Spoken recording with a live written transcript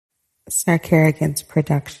Sarkarigans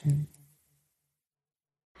production.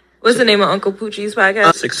 What's the name of Uncle Poochie's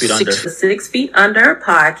podcast? 6 Feet Under. 6 Feet Under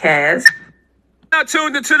podcast. Now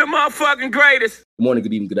tuned into the motherfucking greatest. Good morning,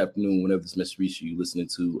 good evening, good afternoon. Whenever this message reaches you, listening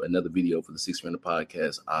to another video for the 6 Feet Under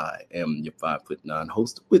podcast. I am your 5'9"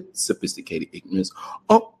 host with sophisticated ignorance,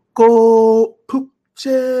 Uncle Poochie.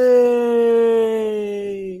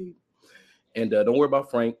 And don't worry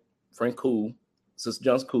about Frank. Frank cool. Sister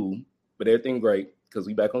John's cool. But everything great because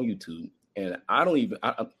we back on YouTube. And I'm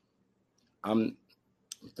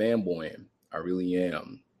fanboying. I really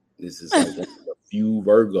am. This is like one of the few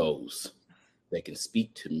Virgos that can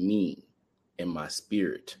speak to me in my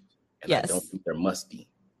spirit. And yes. I don't think they're musty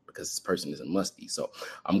because this person isn't musty. So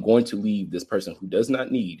I'm going to leave this person who does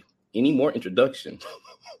not need any more introduction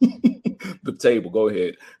the table. Go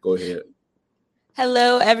ahead.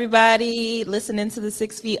 Hello, everybody listening to the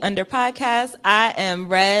 6 Feet Under podcast. I am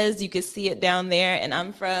Rez. You can see it down there. And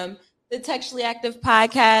I'm from the Textually Active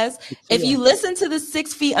podcast. If you listen to the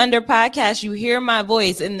 6 Feet Under podcast, you hear my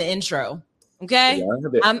voice in the intro. Okay. Yeah,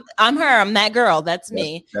 I'm her. I'm that girl. That's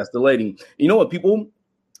me. That's the lady. You know what? People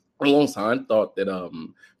for a long time thought that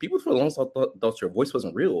thought your voice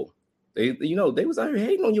wasn't real. They was out here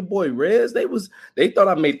hating on your boy Rez. They thought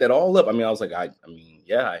I made that all up. I mean, I was like, I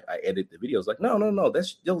edit the videos. Like, no,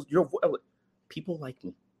 that's your voice. People like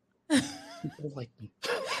me. People like me.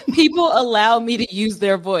 People allow me to use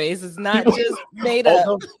their voice. It's not just made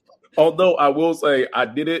up. Although I will say I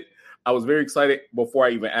did it. I was very excited before I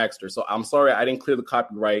even asked her. So I'm sorry I didn't clear the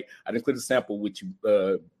copyright. I didn't clear the sample with you,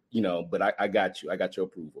 but I got you. I got your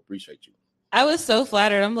approval. Appreciate you. I was so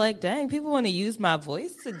flattered. I'm like, dang, people want to use my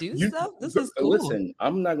voice to do stuff? This is cool. Listen,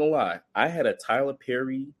 I'm not going to lie. I had a Tyler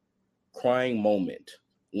Perry crying moment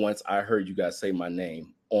once I heard you guys say my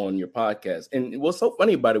name on your podcast. And what's so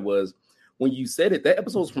funny about it was when you said it, that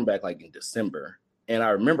episode was from back like in December. And I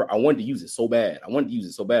remember I wanted to use it so bad.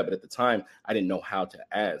 But at the time, I didn't know how to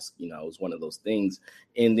ask. It was one of those things.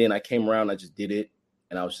 And then I came around, I just did it.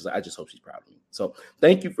 And I was just like, I just hope she's proud of me. So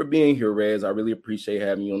thank you for being here, Rez. I really appreciate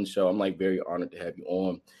having you on the show. I'm like very honored to have you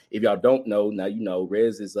on. If y'all don't know, now you know,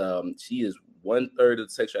 Rez is she is 1/3 of the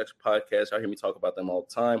Textually Active podcast. Y'all hear me talk about them all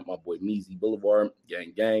the time. My boy Meezy Boulevard,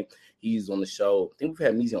 gang. He's on the show. I think we've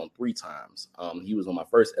had Meezy on 3 times. He was on my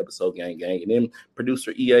first episode, gang. And then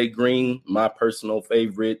producer EA Green, my personal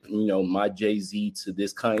favorite, my Jay-Z to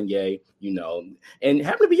this Kanye, and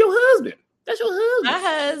happened to be your husband. That's your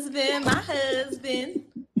husband. My husband.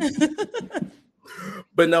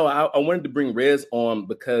 But no, I wanted to bring Rez on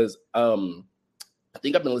because I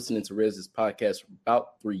think I've been listening to Rez's podcast for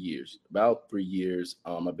about 3 years. I've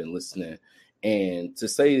been listening. And to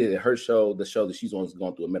say that her show, the show that she's on is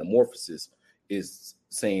going through a metamorphosis, is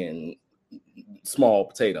saying small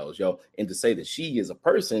potatoes, And to say that she is a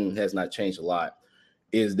person has not changed a lot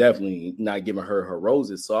is definitely not giving her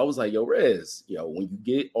roses. So I was like, yo, Rez, when you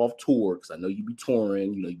get off tour, because I know you be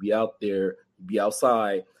touring, you be out there, you be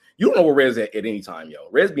outside. You don't know where Rez at any time,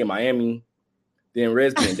 Rez be in Miami, then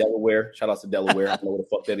Rez be in Delaware. Shout out to Delaware. I don't know what the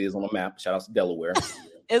fuck that is on the map. Shout out to Delaware.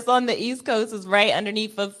 It's on the East Coast. It's right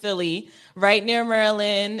underneath of Philly, right near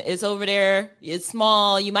Maryland. It's over there. It's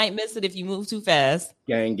small. You might miss it if you move too fast.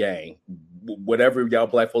 Gang. Whatever y'all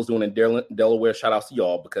black folks doing in Delaware, shout out to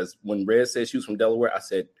y'all, because when Rez said she was from Delaware, I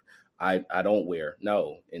said, I don't wear.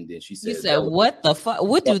 No. And then she said, you said, what the fuck?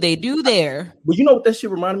 What do they do there? But you know what that shit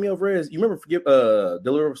reminded me of, Rez? You remember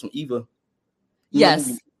Delaware from Eva?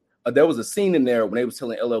 Yes. There was a scene in there when they was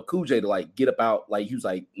telling LL Cool J to like get up out, like he was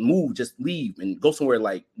like, move, just leave and go somewhere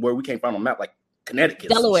like where we can't find on a map, like Connecticut.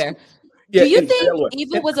 Delaware. Yeah, do you think Delaware.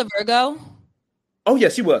 Eva was a Virgo? Oh, yeah,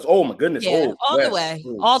 she was. Oh, my goodness. Yeah,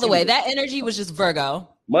 all the way. That energy was just Virgo.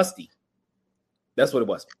 Musty. That's what it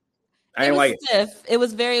was. I ain't like stiff. It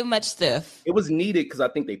was very much stiff. It was needed because I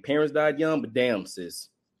think their parents died young, but damn, sis.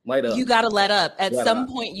 Light up. You got to let up. At some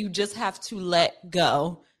point, you just have to let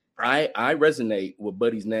go. I resonate with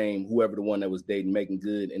Buddy's name, whoever the one that was dating Megan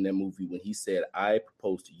Good in that movie, when he said, I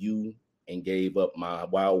proposed to you and gave up my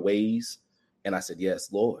wild ways. And I said,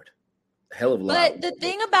 yes, Lord. Hell of a lot. But the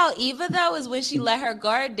thing about Eva, though, is when she let her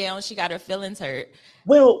guard down, she got her feelings hurt.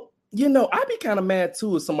 Well, I'd be kind of mad,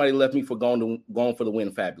 too, if somebody left me for going for the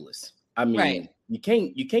win fabulous. I mean, right. you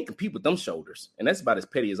can't compete with them shoulders. And that's about as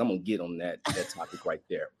petty as I'm going to get on that topic right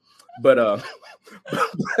there. But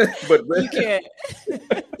you can't.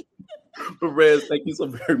 But Rez, thank you so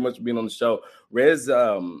very much for being on the show. Rez,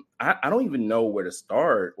 I don't even know where to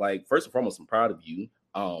start. Like, first and foremost, I'm proud of you.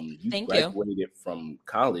 You graduated from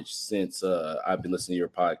college since I've been listening to your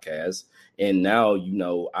podcast, and now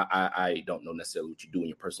I don't know necessarily what you do in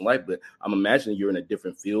your personal life, but I'm imagining you're in a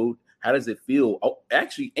different field. How does it feel? Oh,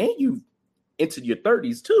 actually, and you into your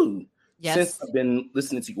 30s too. since I've been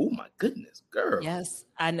listening to you. Oh my goodness, girl. Yes,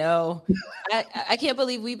 I know. I can't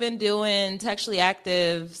believe we've been doing Textually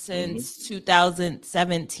Active since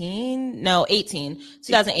 2017. No,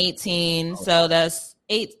 2018. So that's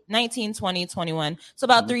 19, 20, 21. So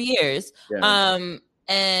about 3 years. Yeah.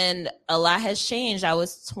 And a lot has changed. I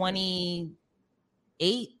was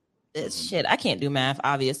 28. Shit, I can't do math,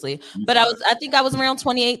 obviously. But I think I was around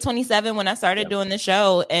 28, 27 when I started doing the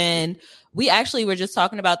show. And we actually were just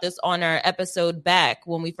talking about this on our episode back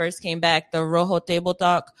when we first came back, the Rojo Table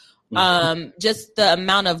Talk. Just the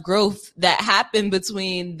amount of growth that happened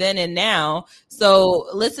between then and now. So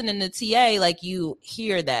listening to TA, like you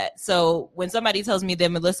hear that. So when somebody tells me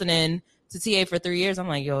they've been listening to TA for 3 years, I'm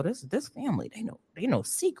like, yo, this family, they know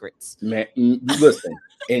secrets. Man, listen,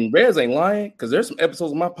 and Rez ain't lying, because there's some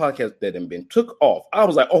episodes of my podcast that have been took off. I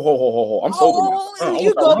was like, oh, I'm sober now.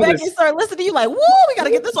 You go back and start listening, you like, whoa, we gotta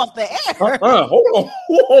get this off the air. Hold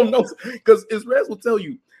on, no, because as Rez will tell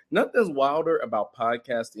you, nothing's wilder about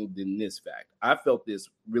podcasting than this fact. I felt this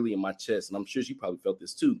really in my chest, and I'm sure she probably felt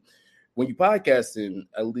this too. When you podcasting,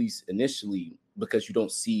 at least initially, because you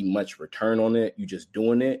don't see much return on it, you just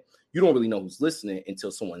doing it. You don't really know who's listening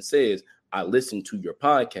until someone says, I listened to your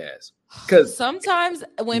podcast. Because sometimes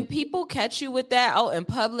when people catch you with that out in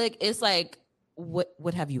public, it's like,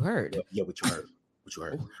 what have you heard? Yeah, what you heard?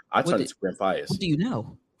 I turned to Grand Fias. What do you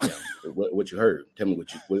know? Yeah, what you heard? Tell me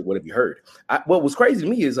what have you heard? What was crazy to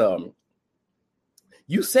me is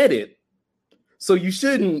you said it, so you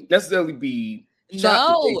shouldn't necessarily be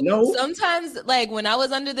shocked. No. Sometimes, like when I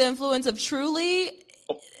was under the influence of Truly,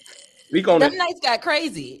 them nights got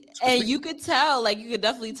crazy, and you could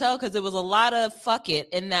definitely tell because there was a lot of fuck it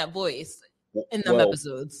in that voice in them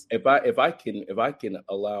episodes. If I can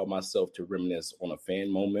allow myself to reminisce on a fan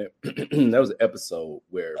moment, there was an episode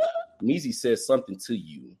where Meezy says something to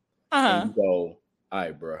you, and you go, "All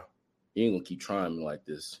right, bro, you ain't gonna keep trying me like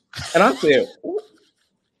this." And I said,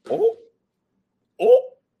 "Oh."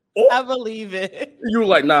 I believe it. You were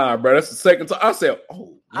like, nah, bro, that's the second time. I said,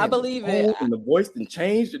 oh, man, I believe it. And the voice then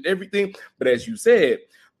changed and everything. But as you said,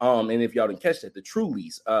 and if y'all didn't catch that, the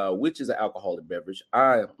Trulies, which is an alcoholic beverage,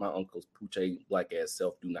 my uncle's Poochie black ass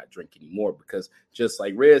self do not drink anymore because just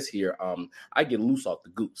like Rez here, I get loose off the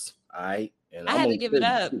goose. All right. And I had to give it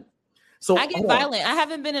up. So I get violent. I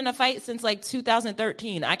haven't been in a fight since like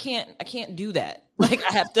 2013. I can't do that. Like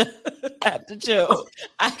I have to chill.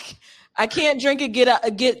 I can't drink and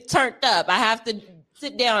get turned up. I have to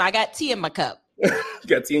sit down. I got tea in my cup. You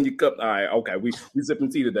got tea in your cup. All right, okay. We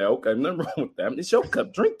sipping tea today. Okay, nothing wrong with that. It's your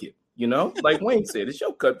cup. Drink it. You know, like Wayne said, it's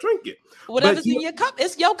your cup. Drink it. Whatever's in your cup,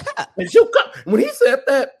 it's your cup. It's your cup. When he said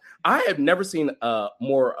that, I have never seen a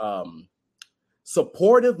more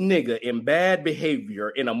supportive nigga in bad behavior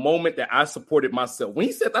in a moment that I supported myself. When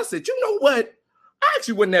he said that, I said, you know what? I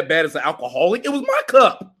actually wasn't that bad as an alcoholic. It was my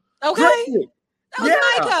cup. Okay. That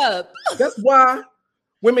was my cup. That's why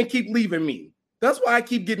women keep leaving me. That's why I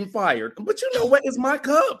keep getting fired. But you know what? It's my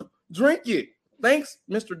cup. Drink it. Thanks,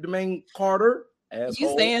 Mr. Demaine Carter.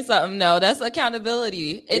 Asshole. You saying something? No, that's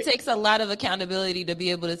accountability. It takes a lot of accountability to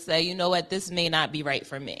be able to say, you know what, this may not be right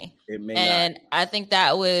for me. It may and not. I think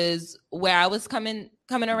that was where I was coming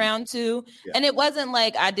around to. Yeah. And it wasn't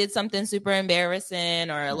like I did something super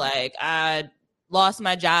embarrassing or like I lost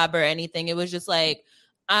my job or anything. It was just like,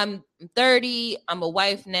 I'm 30. I'm a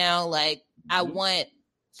wife now. Like, I want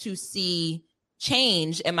to see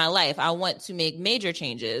change in my life. I want to make major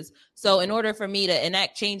changes. So in order for me to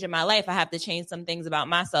enact change in my life, I have to change some things about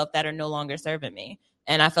myself that are no longer serving me.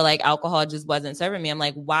 And I feel like alcohol just wasn't serving me. I'm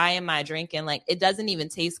like, why am I drinking? Like, it doesn't even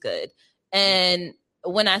taste good. And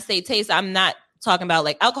when I say taste, I'm not talking about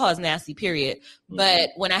like alcohol is nasty, period.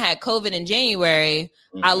 But when I had COVID in January,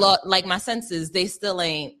 I lost like my senses. They still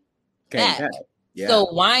ain't back. Yeah.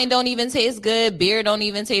 So wine don't even taste good. Beer don't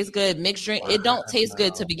even taste good. Mixed drink, it don't taste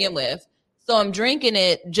good to begin with. So I'm drinking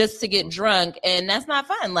it just to get drunk, and that's not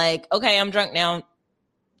fun. Like, okay, I'm drunk now.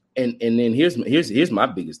 And then here's my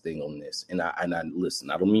biggest thing on this. And I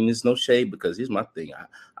listen. I don't mean this no shade because here's my thing.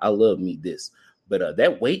 I love me this, but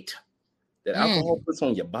that weight that alcohol puts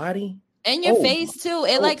on your body and your face too.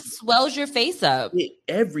 It like swells your face up.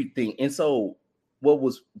 Everything. And so what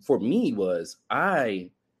was for me was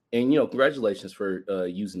and, congratulations for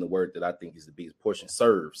using the word that I think is the biggest portion,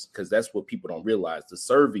 serves, because that's what people don't realize. The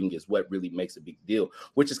serving is what really makes a big deal,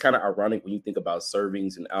 which is kind of ironic when you think about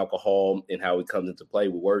servings and alcohol and how it comes into play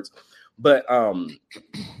with words. But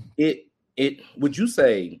would you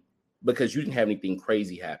say, because you didn't have anything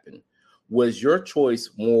crazy happen, was your choice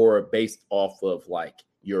more based off of like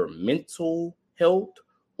your mental health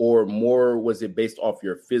or more was it based off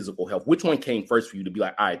your physical health? Which one came first for you to be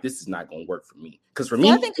like, all right, this is not going to work for me? Because for me,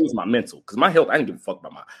 it was my mental. Because my health, I didn't give a fuck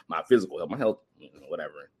about my physical health. My health,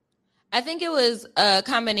 whatever. I think it was a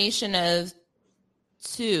combination of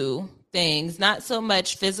two things, not so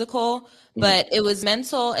much physical, but it was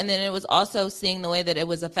mental. And then it was also seeing the way that it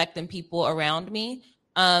was affecting people around me,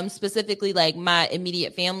 specifically like my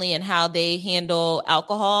immediate family and how they handle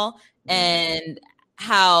alcohol and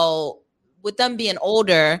how with them being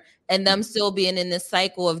older and them still being in this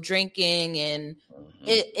cycle of drinking and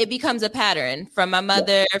it becomes a pattern from my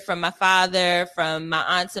mother, from my father, from my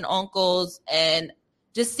aunts and uncles, and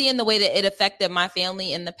just seeing the way that it affected my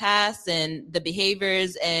family in the past and the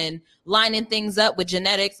behaviors and lining things up with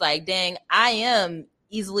genetics. Like, dang, I am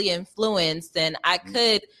easily influenced and I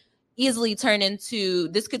could easily turn into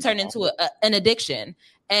an addiction.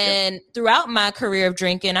 And throughout my career of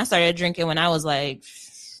drinking, I started drinking when I was like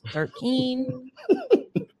 13.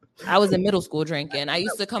 I was in middle school drinking. I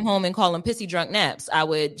used to come home and call them pissy drunk naps. I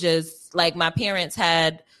would just, like, my parents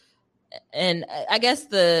had, and I guess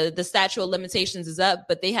the statute of limitations is up,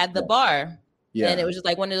 but they had the bar. Yeah. And it was just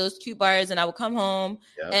like one of those cute bars. And I would come home.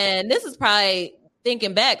 Yeah. And this is probably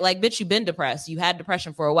thinking back, like, bitch, you've been depressed. You had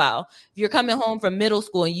depression for a while. If you're coming home from middle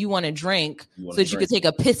school and you want to drink so that you could take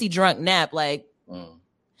a pissy drunk nap, like.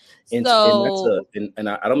 And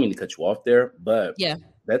I don't mean to cut you off there, but yeah,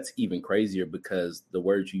 that's even crazier because the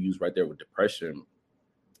words you use right there with depression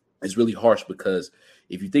is really harsh, because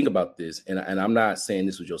if you think about this, and I'm not saying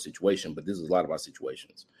this was your situation, but this is a lot of our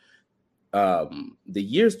situations. The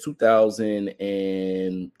year's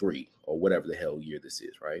 2003 or whatever the hell year this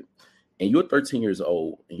is, right? And you're 13 years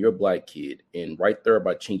old and you're a Black kid, and Right There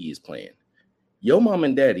by Chingy is playing. Your mom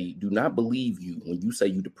and daddy do not believe you when you say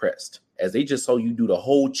you depressed, as they just saw you do the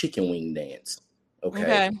whole chicken wing dance.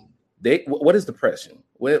 Okay. What is depression?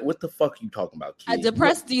 What the fuck are you talking about, kid? I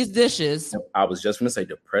depressed these dishes. I was just going to say,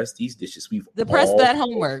 depress these dishes. We've depressed that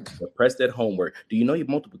homework. Depressed that homework. Do you know your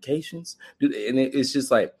multiplications? And it's just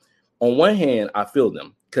like, on one hand, I feel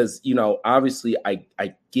them because, obviously I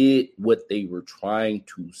get what they were trying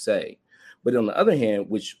to say. But on the other hand,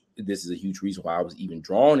 which this is a huge reason why I was even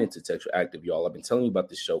drawn into Textual Active, y'all. I've been telling you about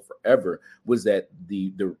this show forever, was that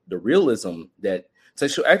the realism that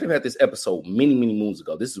Textual Active had this episode many, many moons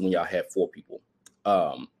ago. This is when y'all had 4 people.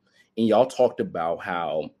 And y'all talked about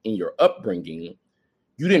how in your upbringing,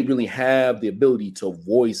 you didn't really have the ability to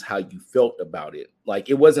voice how you felt about it. Like,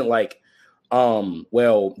 it wasn't like,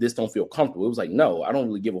 well, this don't feel comfortable. It was like, no, I don't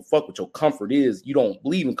really give a fuck what your comfort is. You don't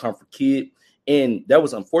believe in comfort, kid. And that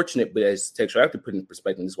was unfortunate, but as Textual Active put in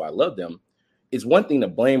perspective, this is why I love them. It's one thing to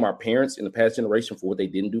blame our parents in the past generation for what they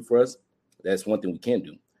didn't do for us. That's one thing we can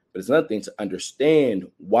do. But it's another thing to understand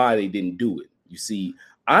why they didn't do it. You see,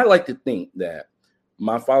 I like to think that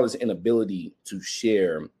my father's inability to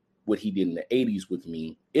share what he did in the 80s with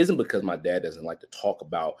me isn't because my dad doesn't like to talk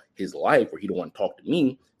about his life or he don't want to talk to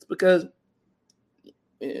me. It's because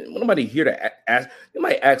nobody here to ask. You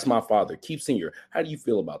might ask my father, Keith Sr., how do you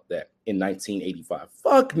feel about that in 1985?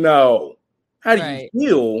 Fuck no. How do you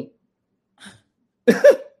feel?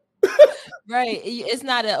 Right. It's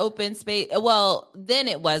not an open space. Well, then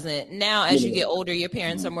it wasn't. Now, as you get older, your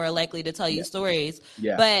parents are more likely to tell you stories.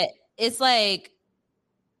 Yeah. But it's like,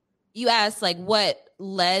 you asked, like, what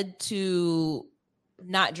led to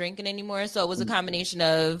not drinking anymore? So it was a combination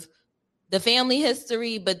of the family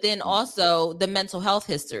history, but then also the mental health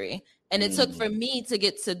history. And it took for me to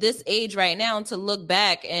get to this age right now to look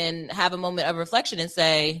back and have a moment of reflection and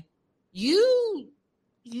say, you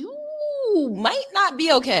might not be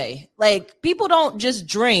okay. Like, people don't just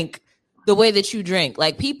drink the way that you drink.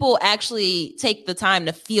 Like, people actually take the time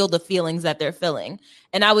to feel the feelings that they're feeling.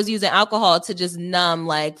 And I was using alcohol to just numb,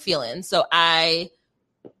 like, feelings. So I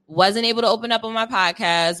wasn't able to open up on my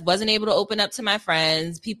podcast, wasn't able to open up to my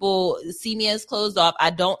friends. People see me as closed off.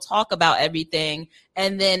 I don't talk about everything.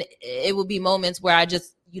 And then it would be moments where I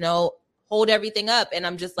just, hold everything up and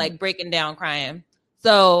I'm just like breaking down, crying.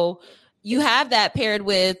 So you have that paired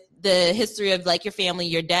with the history of, like, your family,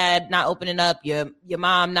 your dad not opening up, your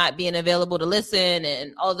mom not being available to listen,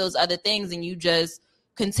 and all those other things. And you just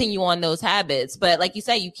continue on those habits. But like you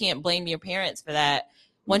say, you can't blame your parents for that.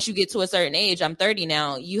 Once you get to a certain age, I'm 30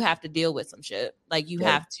 now, you have to deal with some shit. Like, you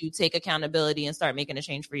have to take accountability and start making a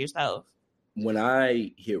change for yourself. When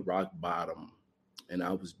I hit rock bottom and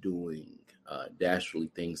I was doing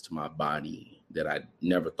dastardly things to my body that I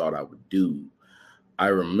never thought I would do, I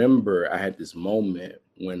remember I had this moment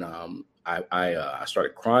when I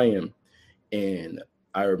started crying, and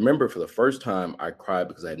I remember for the first time I cried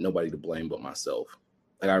because I had nobody to blame but myself.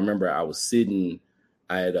 Like, I remember I was sitting,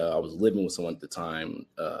 I was living with someone at the time.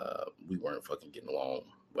 We weren't fucking getting along.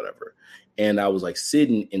 whatever. And I was like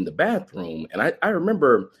sitting in the bathroom, and I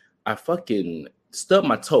remember I fucking stubbed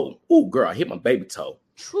my toe. Oh, girl, I hit my baby toe.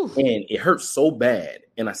 Whew. And it hurt so bad.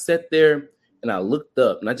 And I sat there and I looked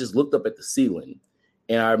up, and I just looked up at the ceiling.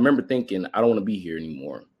 And I remember thinking, I don't want to be here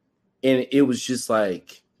anymore. And it was just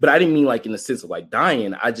like, but I didn't mean like in the sense of like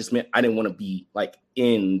dying. I just meant I didn't want to be like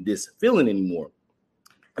in this feeling anymore.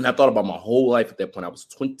 And I thought about my whole life at that point. I was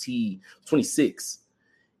 26.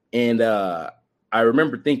 And I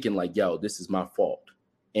remember thinking like, yo, this is my fault.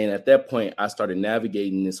 And at that point, I started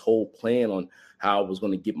navigating this whole plan on how I was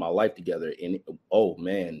going to get my life together. And oh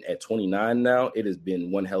man, at 29 now, it has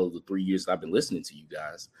been one hell of the 3 years I've been listening to you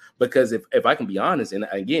guys. Because if I can be honest, and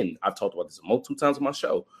again, I've talked about this multiple times on my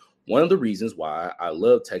show, one of the reasons why I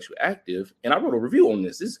love Textually Active, and I wrote a review on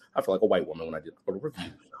this. I feel like a white woman when I wrote a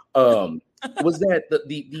review. Was that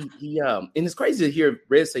the and it's crazy to hear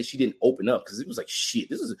Red say she didn't open up, because it was like,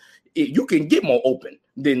 shit, you can get more open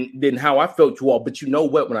than how I felt you all. But you know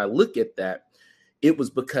what? When I look at that, it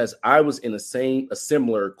was because I was in a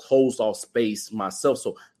similar closed off space myself.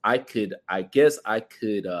 So I could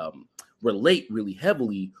relate really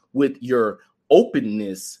heavily with your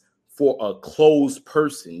openness for a closed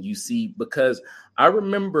person, you see, because I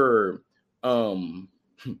remember when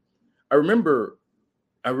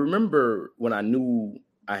I knew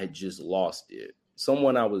I had just lost it,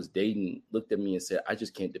 someone I was dating looked at me and said, I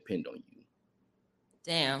just can't depend on you.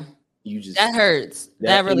 Damn. That hurts.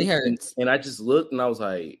 That really hurts. And I just looked and I was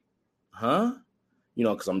like, huh? You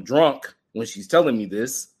know, because I'm drunk when she's telling me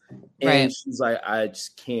this. And right. She's like, I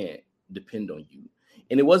just can't depend on you.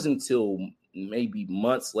 And it wasn't until maybe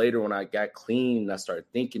months later when I got clean and I started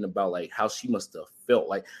thinking about like how she must have felt.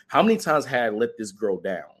 Like, how many times had I let this girl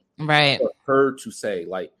down? Right. For her to say,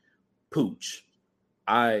 like, Pooch,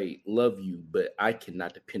 I love you, but I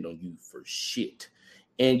cannot depend on you for shit.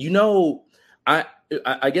 And, you know,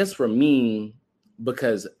 I guess for me,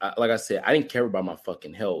 because like I said, I didn't care about my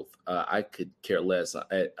fucking health. I could care less.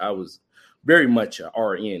 I was very much a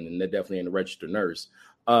RN, and definitely in a registered nurse.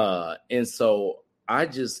 And so I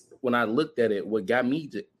just, when I looked at it, what got me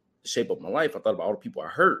to shape up my life, I thought about all the people I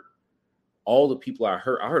hurt. All the people I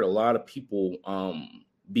hurt. I hurt a lot of people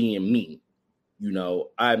being me. You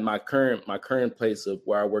know, my current place of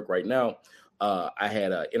where I work right now, I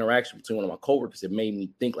had an interaction between one of my coworkers that made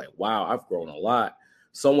me think like, wow, I've grown a lot.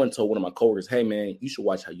 Someone told one of my coworkers, hey man, you should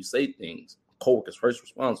watch how you say things. Coworker's first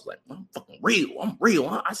response was like, I'm fucking real. I'm real.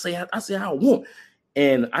 I say how I want.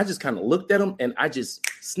 And I just kind of looked at him and I just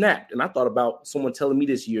snapped. And I thought about someone telling me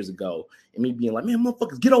this years ago and me being like, man,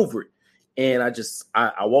 motherfuckers, get over it. And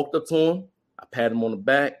I walked up to him. I patted him on the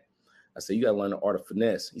back. I said, you got to learn the art of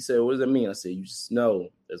finesse. He said, what does that mean? I said, you just know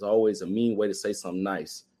there's always a mean way to say something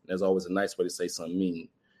nice. There's always a nice way to say something mean.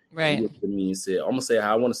 Right. He looked at me and said, I'm going to say it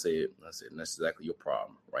how I want to say it. And I said, that's exactly your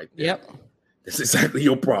problem right there. Yep. That's exactly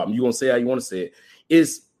your problem. You're going to say it how you want to say it.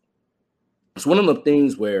 It's one of the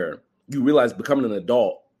things where you realize becoming an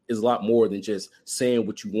adult is a lot more than just saying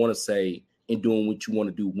what you want to say and doing what you want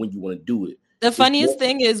to do when you want to do it. The funniest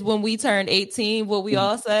thing is when we turned 18, what we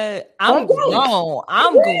all said, I'm grown.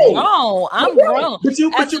 I'm grown.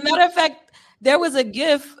 As a matter of fact, there was a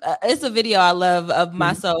GIF. It's a video I love of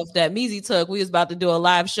myself that Meezy took. We was about to do a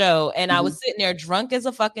live show, and I was sitting there drunk as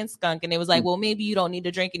a fucking skunk. And it was like, well, maybe you don't need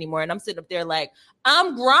to drink anymore. And I'm sitting up there like,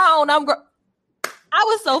 I'm grown. I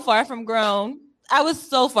was so far from grown. Like, what's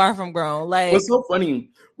so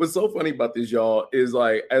funny about this, y'all, is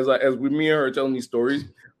like as with me and her telling these stories.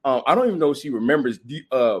 I don't even know if she remembers.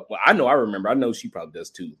 Well, I know I remember. I know she probably does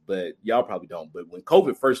too, but y'all probably don't. But when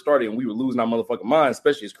COVID first started and we were losing our motherfucking minds,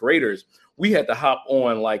 especially as creators, we had to hop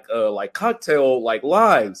on like cocktail like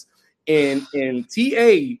lives. And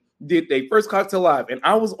TA did their first cocktail live, and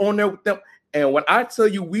I was on there with them. And when I tell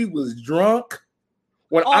you we was drunk,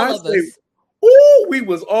 we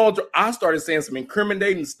was all drunk. I started saying some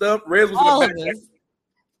incriminating stuff. Rez was all in the back.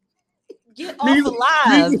 Get off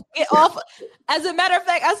live. Get off. As a matter of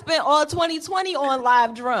fact, I spent all 2020 on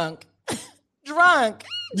live drunk.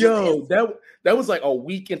 Yo, that was like a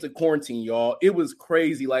week into quarantine, y'all. It was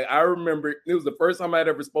crazy. Like, I remember it was the first time I'd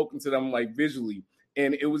ever spoken to them like visually.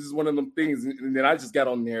 And it was just one of them things. And then I just got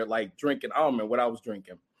on there like drinking. I don't remember what I was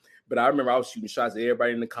drinking. But I remember I was shooting shots at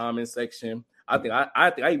everybody in the comment section. I think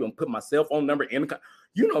I even put my cell phone number in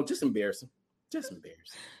the just embarrassing. Just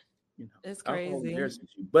embarrassing. You know, it's crazy.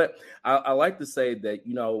 But I like to say that,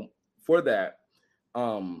 you know, for that,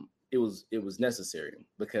 it was necessary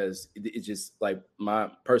because it just like my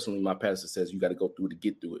pastor says you got to go through it to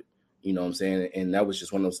get through it. You know what I'm saying? And that was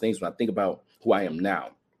just one of those things when I think about who I am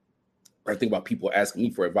now. I think about people asking me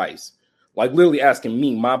for advice, like literally asking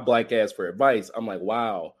me, my black ass, for advice. I'm like,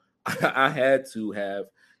 wow, I had to have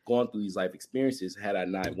gone through these life experiences. Had I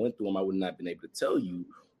not went through them, I would not have been able to tell you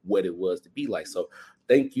what it was to be like. So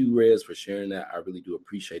thank you, Rez, for sharing that. I really do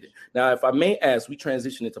appreciate it. Now, if I may ask, we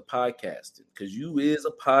transition into podcasting because you is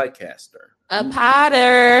a podcaster. A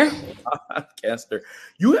podcaster.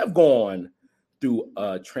 You have gone through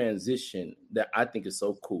a transition that I think is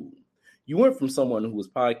so cool. You went from someone who was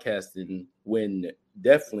podcasting when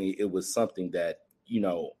definitely it was something that,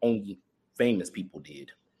 only famous people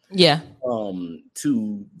did. Yeah.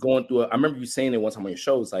 To going through I remember you saying it one time on your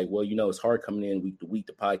show. It's like, well, it's hard coming in week to week,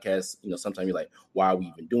 the podcast, sometimes you're like, why are we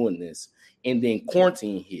even doing this? And then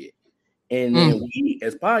quarantine hit. And then we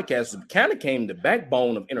as podcasters kind of came the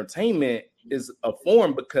backbone of entertainment is a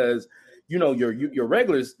form because your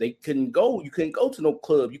regulars, they couldn't go, you couldn't go to no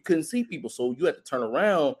club, you couldn't see people, so you had to turn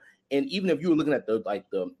around. And even if you were looking at the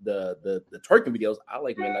twerking videos, I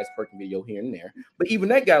like a nice twerking video here and there, but even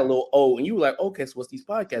that got a little old, and you were like, okay, so what's these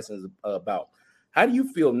podcasting about? How do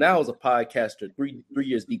you feel now as a podcaster, three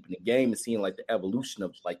years deep in the game, and seeing like the evolution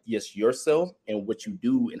of like, yes, yourself and what you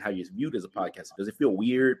do and how you're viewed as a podcaster? Does it feel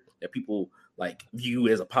weird that people like view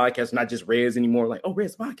as a podcaster, not just Rez anymore? Like, oh,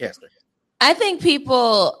 Rez podcaster. I think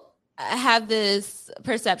people have this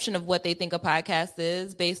perception of what they think a podcast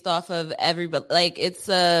is based off of everybody. Like, it's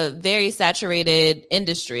a very saturated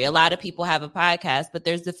industry. A lot of people have a podcast, but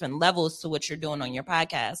there's different levels to what you're doing on your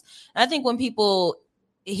podcast. And I think when people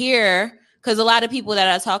hear, because a lot of people that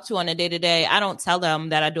I talk to on a day-to-day, I don't tell them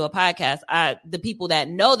that I do a podcast. The people that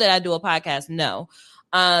know that I do a podcast know.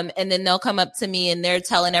 And then they'll come up to me and they're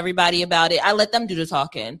telling everybody about it. I let them do the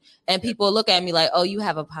talking, and people look at me like, oh, you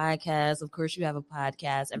have a podcast. Of course you have a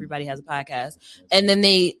podcast. Everybody has a podcast. And then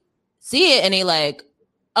they see it and they like,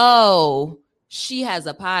 oh, she has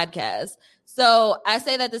a podcast. So I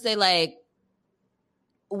say that to say, like,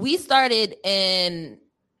 we started in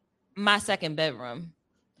my second bedroom.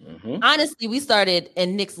 Honestly, we started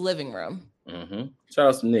in Nick's living room. Shout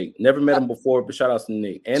out to Nick. Never met him before, but shout out to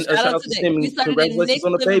Nick. And shout out to Timmy. Congratulations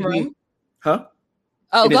on the baby. Room. Huh?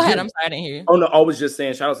 Oh, go ahead. I'm sorry, I didn't hear you. Oh, no, I was just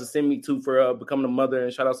saying shout out to Simi too for becoming a mother,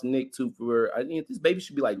 and shout out to Nick too for I think this baby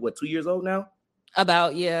should be like 2 years old now?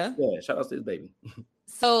 About, yeah. Yeah, shout out to his baby.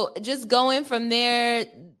 So just going from there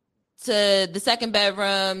to the second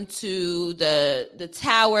bedroom to the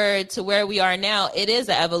tower to where we are now, it is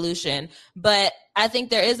an evolution. But I think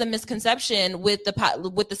there is a misconception with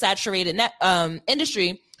the saturated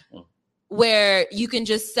industry where you can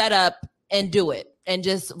just set up and do it and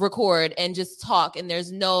just record and just talk, and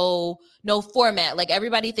there's no format. Like,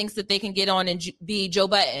 everybody thinks that they can get on and be Joe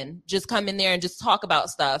Budden, just come in there and just talk about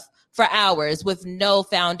stuff for hours with no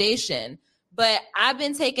foundation. But I've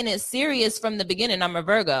been taking it serious from the beginning. I'm a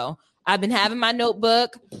Virgo. I've been having my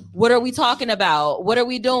notebook. What are we talking about? What are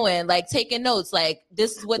we doing? Like, taking notes. Like,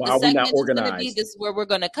 this is what the segment is going to be. This is where we're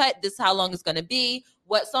going to cut. This is how long it's going to be.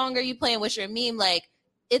 What song are you playing? What's your meme? Like,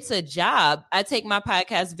 it's a job. I take my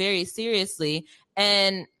podcast very seriously.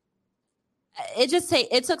 And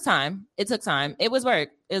it took time. It took time. It was work.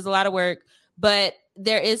 It was a lot of work. But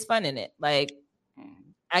there is fun in it. Like,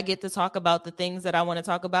 I get to talk about the things that I want to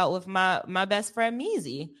talk about with my best friend,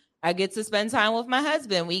 Meezy. I get to spend time with my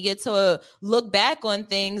husband. We get to look back on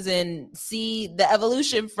things and see the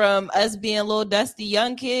evolution from us being little dusty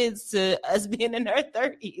young kids to us being in our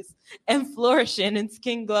 30s and flourishing and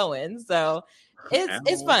skin glowing. So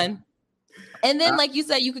it's fun. And then, like you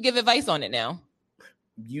said, you could give advice on it now.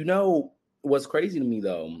 What's crazy to me,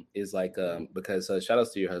 though, is like, because shout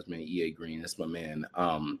outs to your husband, EA Green. That's my man.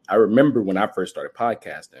 I remember when I first started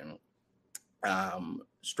podcasting,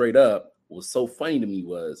 straight up, what was so funny to me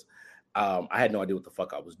was I had no idea what the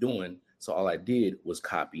fuck I was doing. So all I did was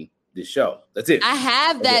copy this show. That's it. I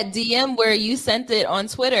have that DM where you sent it on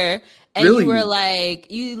Twitter and you were like,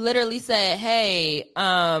 you literally said, hey,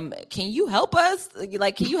 can you help us?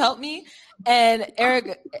 Like, can you help me? And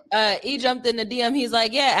Eric, he jumped in the DM. He's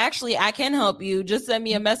like, yeah, actually, I can help you. Just send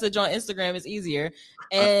me a message on Instagram. It's easier.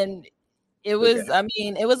 And it was,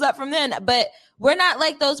 it was up from then. But we're not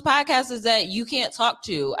like those podcasters that you can't talk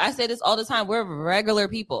to. I say this all the time. We're regular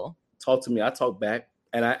people. Talk to me. I talk back.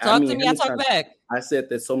 And I talk back. I said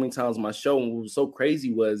that so many times on my show. And what was so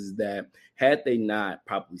crazy was that had they not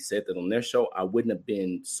probably said that on their show, I wouldn't have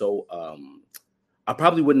been so, I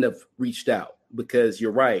probably wouldn't have reached out. Because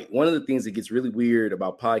you're right. One of the things that gets really weird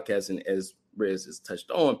about podcasting, as Rez has touched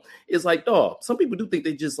on, is like, dog, some people do think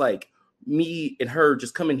they just like me and her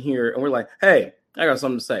just come in here and we're like, hey, I got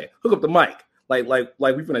something to say. Hook up the mic. Like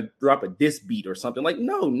we're gonna drop a diss beat or something. Like,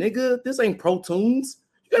 no, nigga, this ain't Pro Tools.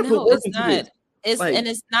 You gotta put work into this.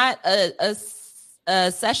 It's not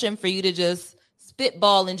a session for you to just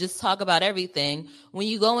spitball and just talk about everything. When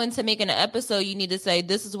you go into making an episode, you need to say,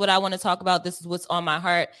 this is what I want to talk about. This is what's on my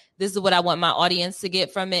heart. This is what I want my audience to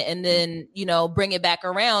get from it. And then, bring it back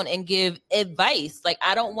around and give advice. Like,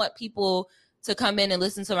 I don't want people to come in and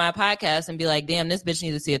listen to my podcast and be like, damn, this bitch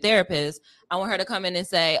needs to see a therapist. I want her to come in and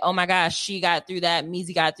say, oh my gosh, she got through that.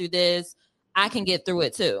 Meezy got through this. I can get through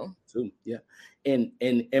it too. Yeah. And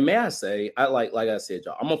may I say, I like I said,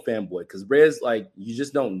 y'all, I'm a fanboy because Rez, like, you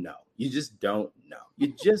just don't know. You just don't know.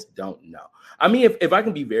 You just don't know. I mean, if I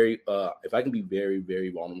can be very, very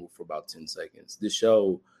vulnerable for about 10 seconds, this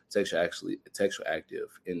show, Textual Active,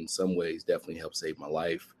 in some ways definitely helped save my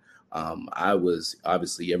life. I was,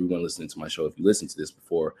 obviously, everyone listening to my show, if you listened to this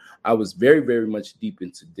before, I was very, very much deep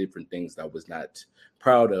into different things that I was not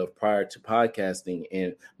proud of prior to podcasting.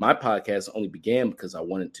 And my podcast only began because I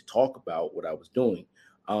wanted to talk about what I was doing.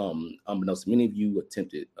 Unbeknownst to many of you,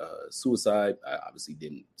 attempted suicide. I obviously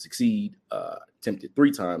didn't succeed. Attempted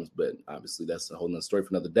 3 times, but obviously that's a whole nother story for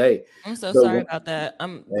another day. I'm so sorry about that.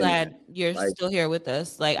 I'm glad you're still here with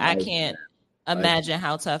us. Like, I can't imagine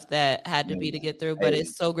how tough that had to be to get through, but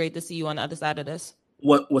it's so great to see you on the other side of this.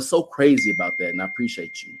 What's so crazy about that, and I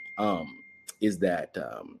appreciate you, is that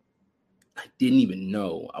I didn't even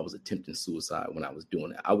know I was attempting suicide when I was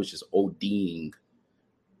doing it. I was just ODing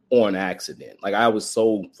on accident. Like, I was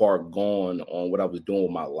so far gone on what I was doing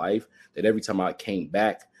with my life that every time I came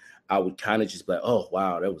back, I would kind of just be like, oh,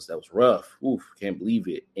 wow, that was rough. Oof, can't believe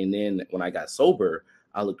it. And then when I got sober,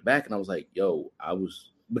 I looked back and I was like, yo,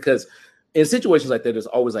 because in situations like that, there's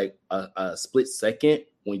always like a split second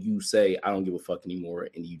when you say, I don't give a fuck anymore.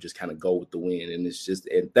 And you just kind of go with the wind. And it's just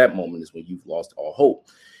at that moment is when you've lost all hope.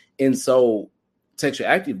 And so Textual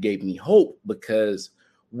Active gave me hope because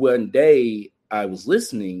one day I was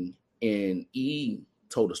listening and E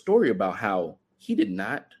told a story about how he did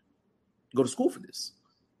not go to school for this.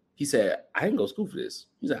 He said, I didn't go to school for this.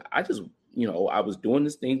 He said, I just, I was doing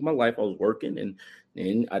this thing in my life. I was working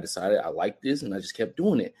and I decided I liked this and I just kept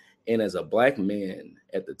doing it. And as a Black man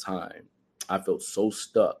at the time, I felt so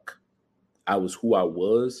stuck. I was who I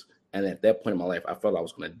was. And at that point in my life, I felt I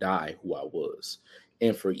was going to die who I was.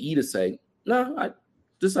 And for E to say, no, I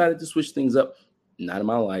decided to switch things up. Not in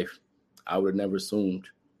my life. I would have never assumed.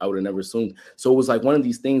 So it was like one of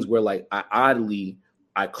these things where, like,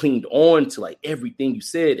 I clinged on to like everything you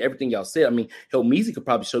said, everything y'all said. I mean, hell, Meezy could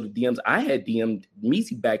probably show the DMs. I had DM'd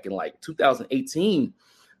Meezy back in like 2018.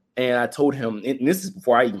 And I told him, and this is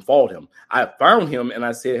before I even followed him, I found him and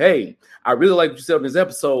I said, hey, I really like what you said in this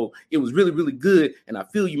episode. It was really, really good. And I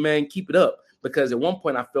feel you, man. Keep it up. Because at one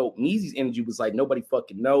point I felt Meezy's energy was like nobody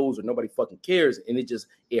fucking knows or nobody fucking cares. And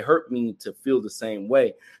it hurt me to feel the same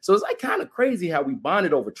way. So it's like kind of crazy how we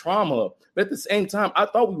bonded over trauma. But at the same time, I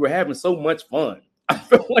thought we were having so much fun. I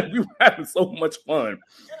felt like we were having so much fun.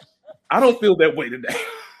 I don't feel that way today.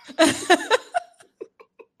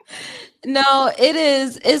 No,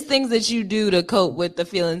 it's things that you do to cope with the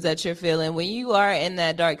feelings that you're feeling. When you are in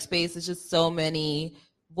that dark space, it's just so many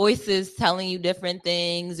voices telling you different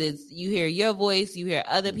things. It's you hear your voice, you hear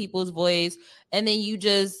other people's voice, and then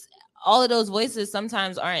all of those voices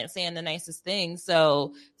sometimes aren't saying the nicest things.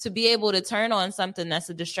 So to be able to turn on something that's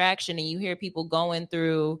a distraction and you hear people going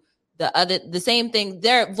through the same thing,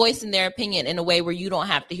 they're voicing their opinion in a way where you don't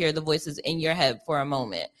have to hear the voices in your head for a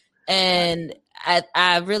moment. And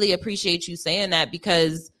I really appreciate you saying that,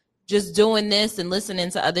 because just doing this and listening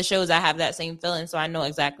to other shows, I have that same feeling. So I know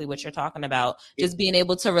exactly what you're talking about. Just being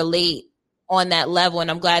able to relate on that level. And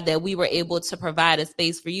I'm glad that we were able to provide a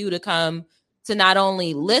space for you to come to not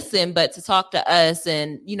only listen, but to talk to us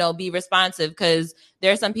and, be responsive. Because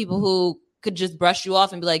there are some people who could just brush you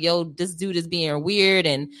off and be like, yo, this dude is being weird.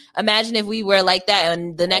 And imagine if we were like that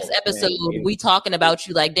in the next episode, we talking about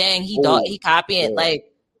you like, dang, he copying like.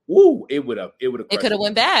 Ooh, it could have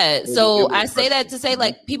went bad. So I say that to say,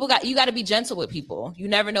 like, you got to be gentle with people. You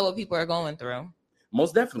never know what people are going through.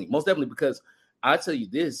 Most definitely, because I tell you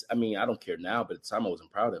this, I mean, I don't care now, but at the time I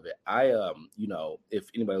wasn't proud of it. If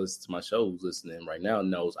anybody listens to my show who's listening right now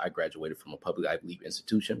knows I graduated from a public Ivy League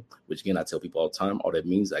institution, which again, I tell people all the time, all that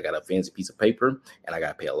means I got a fancy piece of paper and I got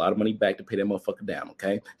to pay a lot of money back to pay that motherfucker down.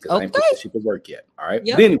 Okay. Because I ain't put that shit to work yet. All right.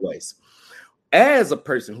 Yep. But anyways, as a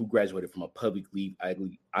person who graduated from a public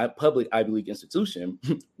Ivy League institution,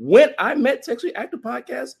 when I met Textually Active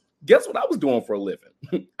Podcast, guess what I was doing for a living?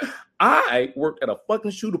 I worked at a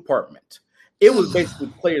fucking shoe department. It was basically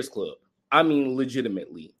Players Club. I mean,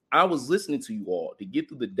 legitimately. I was listening to you all to get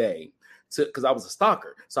through the day because I was a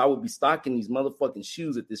stalker. So I would be stocking these motherfucking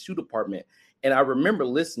shoes at this shoe department. And I remember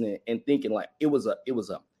listening and thinking like it was a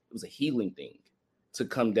healing thing to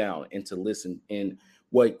come down and to listen. And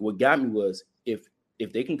what got me was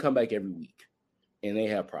if they can come back every week and they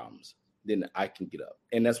have problems, then I can get up.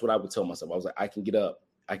 And that's what I would tell myself. I was like, I can get up.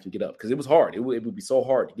 Because it was hard. It would be so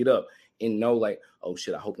hard to get up and know, like, oh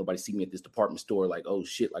shit, I hope nobody see me at this department store. Like, oh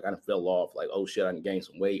shit, like I done fell off. Like, oh shit, I done gained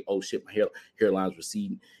some weight. Oh shit, my hairline's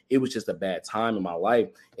receding. It was just a bad time in my life.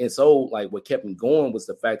 And so, like, what kept me going was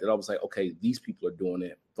the fact that I was like, okay, these people are doing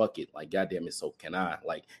it. Fuck it. Like, goddamn it, so can I?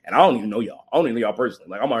 Like, and I don't even know y'all. I don't even know y'all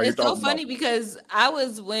personally. Like, I'm already. It's so funny because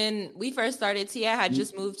when we first started T, I had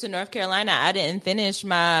just moved to North Carolina. I didn't finish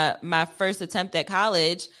my first attempt at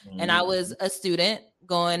college, and I was a student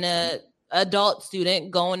adult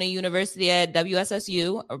student going to university at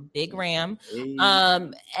WSSU or Big Ram,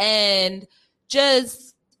 and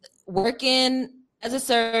just working as a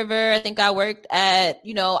server. I think I worked at,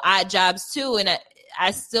 odd jobs too. And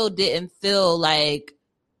I still didn't feel like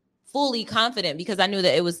fully confident because I knew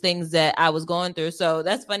that it was things that I was going through. So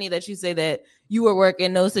that's funny that you say that you were working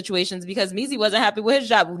in those situations because Meezy wasn't happy with his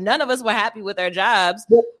job. None of us were happy with our jobs,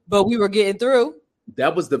 but we were getting through.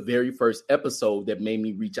 That was the very first episode that made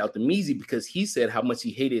me reach out to Meezy because he said how much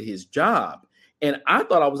he hated his job. And I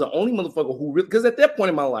thought I was the only motherfucker who really, because at that point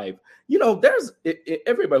in my life, there's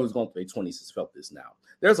everybody who's going through their 20s has felt this now.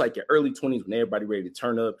 There's like your early 20s when everybody ready to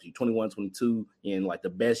turn up, you're 21, 22, in like the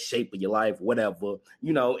best shape of your life, whatever,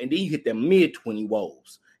 and then you hit the mid 20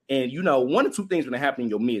 woes. And, one or two things going to happen in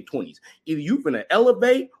your mid-20s. Either you're going to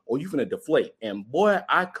elevate or you're going to deflate. And, boy,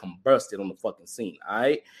 I combusted on the fucking scene, all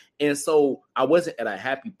right? And so I wasn't at a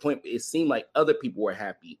happy point, but it seemed like other people were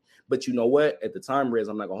happy. But you know what? At the time, Rez,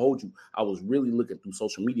 I'm not going to hold you. I was really looking through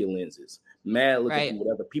social media lenses, mad looking through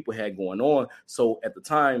what other people had going on. So at the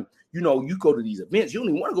time, you go to these events. You don't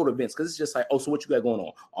even want to go to events because it's just like, oh, so what you got going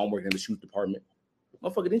on? Oh, I'm working in the shoot department.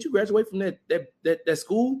 Motherfucker, didn't you graduate from that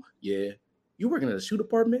school? Yeah. You working at a shoe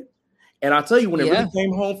department? And I'll tell you, when it really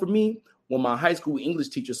came home for me, when my high school English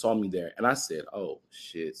teacher saw me there, and I said, oh,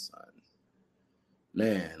 shit, son.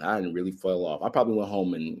 Man, I didn't really fall off. I probably went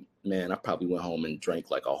home and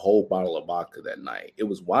drank like a whole bottle of vodka that night. It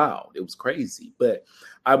was wild. It was crazy. But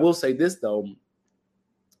I will say this, though.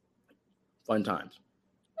 Fun times.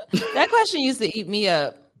 That question used to eat me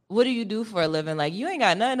up. What do you do for a living? Like, you ain't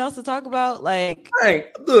got nothing else to talk about? Like,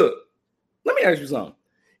 hey, look, let me ask you something.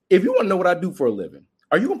 If you want to know what I do for a living,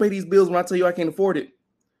 are you going to pay these bills when I tell you I can't afford it?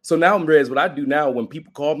 So now, Rez, what I do now when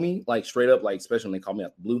people call me, like straight up, like especially when they call me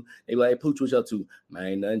out the blue, they be like, hey, Pooch, what you up to? Man,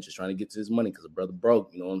 ain't nothing, just trying to get to this money because a brother broke.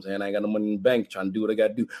 You know what I'm saying? I ain't got no money in the bank, trying to do what I got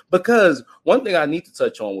to do. Because one thing I need to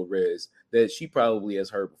touch on with Rez that she probably has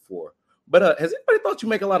heard before. But has anybody thought you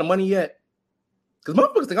make a lot of money yet? Because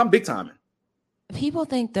motherfuckers think I'm big timing. People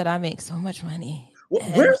think that I make so much money.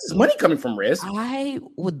 Where's this money coming from, Rez? I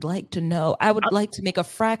would like to know. I would like to make a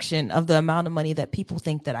fraction of the amount of money that people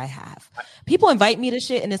think that I have. People invite me to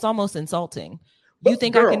shit, and it's almost insulting. You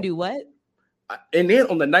think I can do what? And then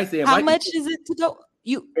on the night they invite how much is it to go?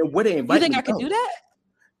 And where they invite you think I can do that?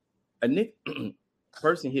 A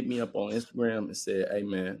person hit me up on Instagram and said, hey,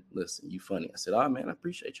 man, listen, you funny. I said, oh, man, I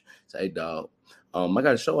appreciate you. I said, hey, dog, I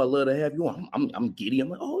got a show. I love to have you on. I'm giddy. I'm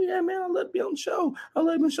like, oh, yeah, man, I love to be on the show. I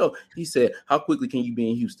love to be on the show. He said, how quickly can you be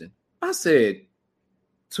in Houston? I said,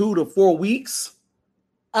 2 to 4 weeks.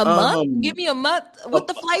 A month? Give me a month. What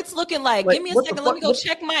the flight's looking like? Give me a second. Let me go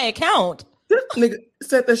check my account. This nigga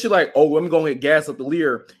said that shit like, oh, let me go ahead and gas up the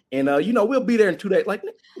Lear. And, we'll be there in 2 days. Like,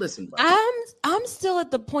 listen, bro. I'm still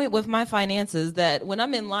at the point with my finances that when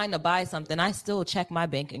I'm in line to buy something, I still check my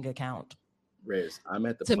banking account. Rez, I'm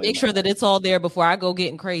at the to point make sure that it's all there before I go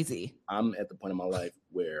getting crazy. I'm at the point in my life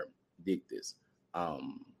where, dig this,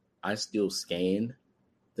 I still scan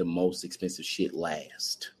the most expensive shit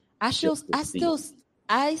last. I still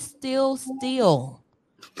steal.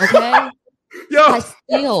 Okay. Yo, I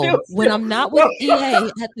steal when I'm not with EA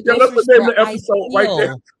at the grocery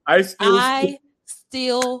store. I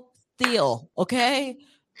still steal. Okay,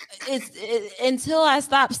 it's until I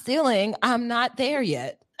stop stealing, I'm not there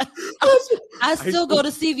yet. I still go to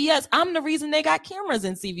CVS. I'm the reason they got cameras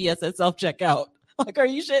in CVS at self-checkout. Like, are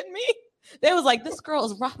you shitting me? They was like, this girl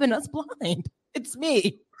is robbing us blind. It's me.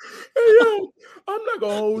 Hey, yo, I'm not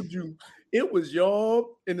gonna hold you. It was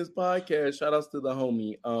y'all in this podcast. Shout outs to the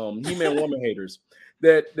homie, He-Man Woman Haters.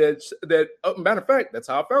 That matter of fact, that's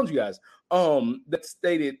how I found you guys. That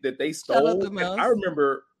stated that they stole.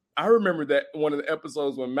 I remember that one of the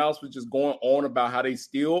episodes when Mouse was just going on about how they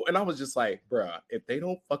steal, and I was just like, bruh, if they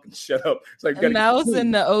don't fucking shut up, it's like Mouse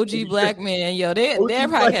and the OG Black Man, yo, their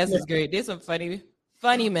podcast is great. They're some funny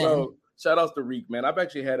men. Bro, shout outs to Reek, man. I've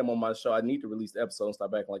actually had him on my show. I need to release the episode and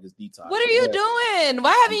start acting like it's detox. What are you doing?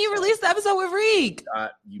 Why haven't you released the episode with Reek?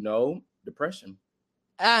 Depression.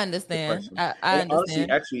 I understand. I understand. Honestly,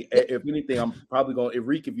 actually, if anything, I'm probably going to,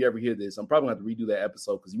 if you ever hear this, I'm probably going to have to redo that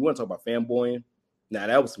episode because you want to talk about fanboying. Now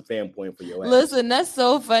that was some fan point for your ass. Listen, that's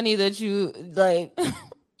so funny that you like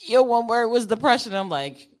your one word was depression. I'm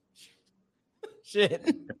like,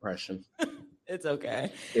 shit. Depression. It's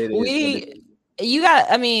okay. It's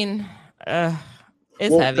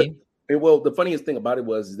heavy. The funniest thing about it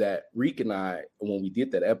was that Reek and I, when we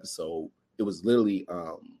did that episode, it was literally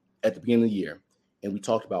at the beginning of the year, and we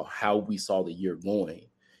talked about how we saw the year going.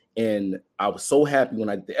 And I was so happy when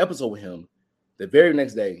I did the episode with him. The very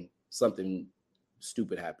next day, something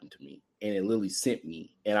stupid happened to me, and it literally sent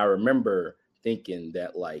me. And I remember thinking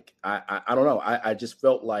that, like, I don't know, I just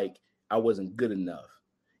felt like I wasn't good enough.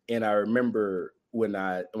 And I remember when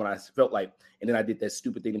I felt like, and then I did that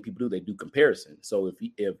stupid thing that people do, they do comparison. So if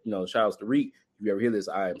you know, shout outs to Reek, if you ever hear this,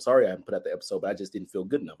 I am sorry I haven't put out the episode, but I just didn't feel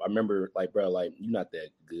good enough. I remember, like, bro, like, you're not that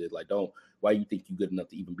good. Like, why you think you're good enough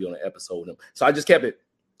to even be on an episode with him? So I just kept it.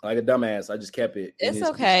 Like a dumbass, I just kept it. It's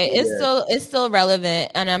okay. It's still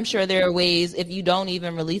relevant, and I'm sure there are ways, if you don't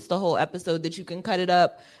even release the whole episode, that you can cut it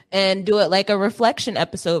up and do it like a reflection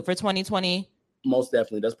episode for 2020. Most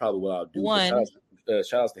definitely, that's probably what I'll do.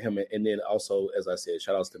 Shout outs to him, and then also, as I said,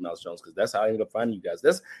 shout outs to Mouse Jones, because that's how I ended up finding you guys.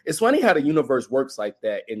 It's funny how the universe works like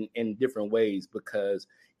that in different ways. Because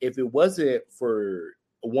if it wasn't for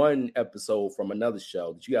one episode from another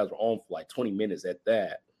show that you guys were on for like 20 minutes at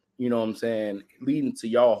that. You know what I'm saying? Leading to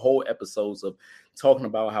y'all whole episodes of talking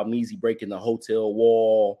about how Measy breaking the hotel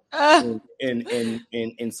wall and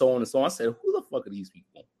so on and so on. I said, who the fuck are these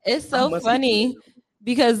people? It's so funny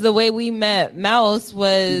because the way we met Mouse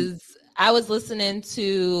was I was listening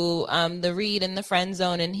to the Read in the Friend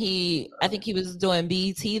Zone, and I think he was doing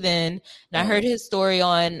BET then, and I heard his story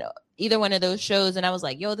on either one of those shows, and I was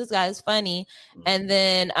like, yo, this guy is funny. And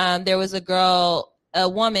then there was a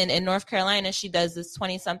woman in North Carolina, she does this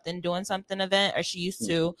 20-something doing something event, or she used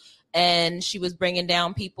to, and she was bringing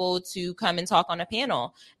down people to come and talk on a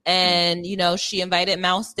panel. And, you know, she invited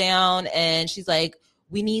Mouse down, and she's like,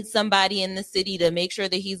 we need somebody in the city to make sure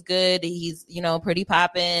that he's good. He's, you know, pretty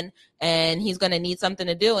popping, and he's going to need something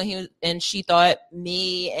to do. And she thought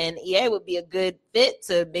me and EA would be a good fit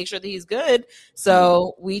to make sure that he's good.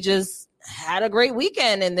 So we just had a great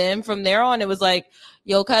weekend. And then from there on, it was like,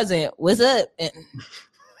 yo, cousin, what's up? And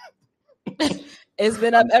it's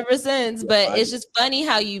been up ever since. But it's just funny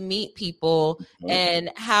how you meet people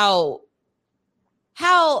and how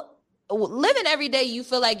living every day, you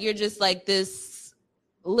feel like you're just like this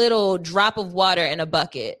little drop of water in a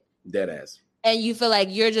bucket. Dead ass. And you feel like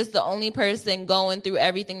you're just the only person going through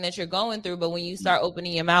everything that you're going through. But when you start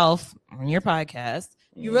opening your mouth on your podcast,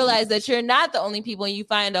 you realize that you're not the only people, and you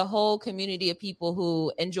find a whole community of people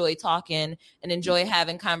who enjoy talking and enjoy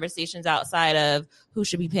having conversations outside of who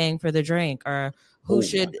should be paying for the drink, or who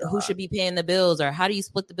should be paying the bills, or how do you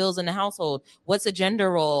split the bills in the household? What's a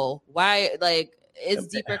gender role? Why? Like, it's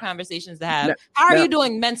deeper conversations to have. How are you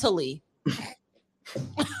doing mentally?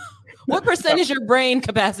 What percentage your brain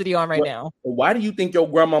capacity on right now? Why do you think your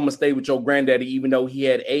grandmama stayed with your granddaddy even though he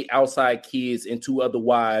had 8 outside kids and 2 other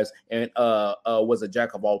wives and was a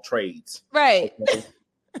jack of all trades? Right.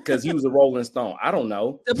 Because he was a Rolling Stone. I don't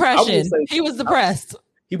know. Depression. He was depressed.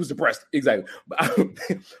 He was depressed. Exactly.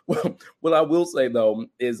 But what I will say though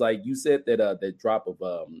is, like you said, that that drop of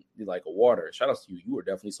like a water. Shout out to you. You were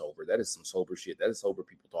definitely sober. That is some sober shit. That is sober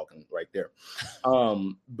people talking right there.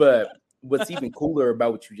 But what's even cooler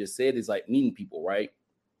about what you just said is like meeting people, right?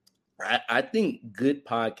 I think good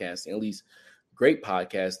podcasting, at least great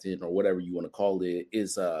podcasting or whatever you want to call it,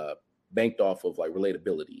 is banked off of like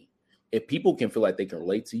relatability. If people can feel like they can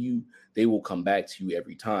relate to you, they will come back to you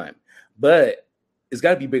every time. But it's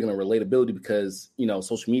got to be bigger than relatability, because, you know,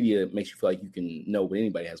 social media makes you feel like you can know what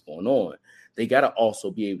anybody has going on. They got to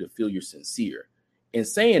also be able to feel you're sincere. In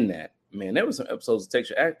saying that, man, there were some episodes of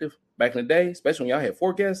Texture Active back in the day, especially when y'all had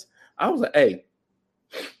 4 guests. I was like, hey,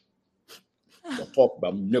 don't talk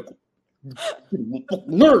about me, nickel.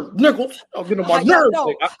 Nerd, nickels. I'll get on my nerves.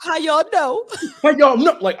 How y'all know? How y'all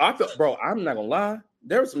know? Like, I felt, bro, I'm not gonna lie.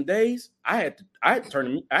 There were some days I had to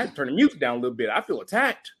turn the music down a little bit. I feel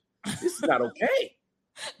attacked. This is not okay.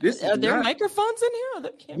 Are there microphones in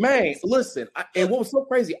here? Man, listen. And what was so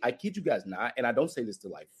crazy, I kid you guys not, and I don't say this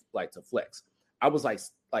to like to flex. I was like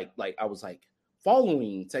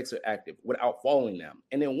following Texture Active without following them.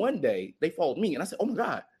 And then one day they followed me, and I said, oh my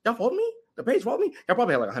God, y'all followed me? The page followed me? Y'all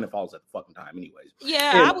probably had like 100 followers at the fucking time anyways.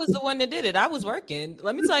 Yeah, I was the one that did it. I was working.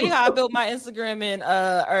 Let me tell you how I built my Instagram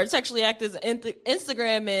or Textually Active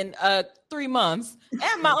Instagram in 3 months,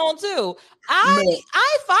 and my own too.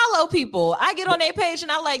 I follow people. I get on their page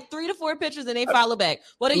and I like 3 to 4 pictures and they follow back.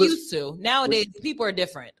 What I used to. Nowadays, people are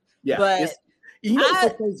different. Yeah, but it's so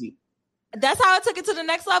crazy. That's how I took it to the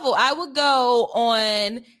next level. I would go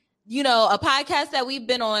on a podcast that we've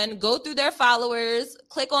been on, go through their followers,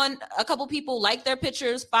 click on a couple people, like their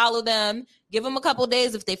pictures, follow them, give them a couple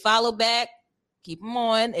days. If they follow back, keep them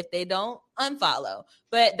on. If they don't, unfollow.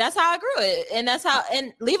 But that's how I grew it. And that's how,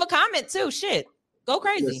 and leave a comment too. Shit, go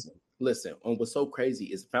crazy. Listen, and what's so crazy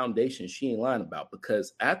is foundation she ain't lying about,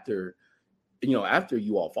 because after you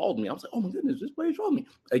all followed me, I was like, oh my goodness, this page followed me.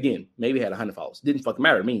 Again, maybe I had 100 followers. Didn't fucking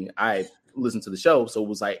matter to me. I listened to the show. So it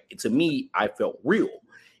was like, to me, I felt real.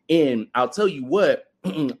 And I'll tell you what,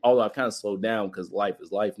 although I've kind of slowed down because life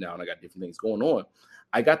is life now and I got different things going on,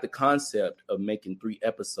 I got the concept of making 3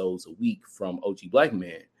 episodes a week from OG Black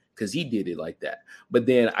Man because he did it like that. But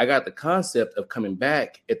then I got the concept of coming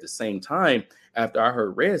back at the same time after I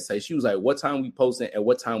heard Red say, she was like, what time we posting and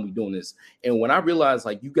what time we doing this? And when I realized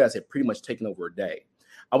like you guys had pretty much taken over a day,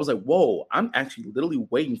 I was like, whoa, I'm actually literally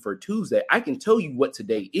waiting for Tuesday. I can tell you what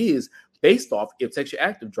today is based off if Texture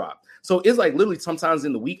Active dropped. So it's like literally sometimes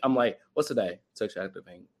in the week, I'm like, what's today? Texture Active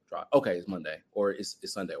ain't dropped. Okay, it's Monday or it's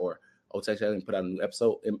Sunday, or Texture Active put out a new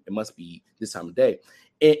episode. It must be this time of day.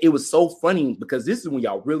 And it was so funny because this is when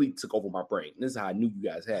y'all really took over my brain. This is how I knew you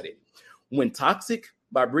guys had it. When Toxic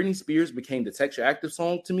by Britney Spears became the Texture Active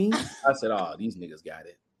song to me, I said, oh, these niggas got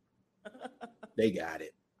it. They got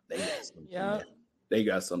it. They got something. Yeah. They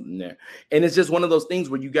got something there. And it's just one of those things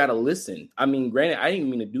where you got to listen. I mean, granted, I didn't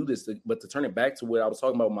mean to do this, but to turn it back to what I was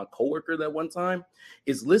talking about with my coworker that one time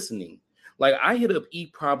is listening. Like I hit up E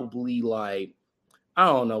probably like, I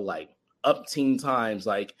don't know, like up 10 times.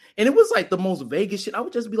 Like, and it was like the most Vegas shit. I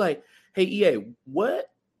would just be like, hey, EA,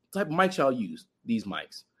 what type of mics y'all use? These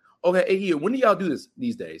mics. Okay, hey, EA, when do y'all do this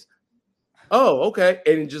these days? Oh, okay.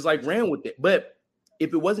 And it just like ran with it. But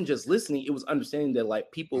if it wasn't just listening, it was understanding that like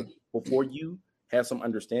people before you have some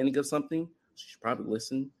understanding of something, you should probably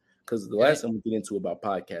listen. Because the last thing we get into about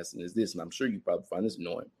podcasting is this, and I'm sure you probably find this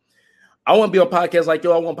annoying. I want to be on podcasts like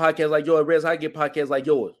yo. I want podcasts like yours. Rez, how I get podcasts like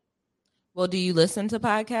yours? Well, do you listen to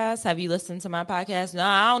podcasts? Have you listened to my podcast? No,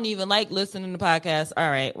 I don't even like listening to podcasts. All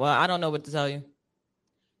right. Well, I don't know what to tell you.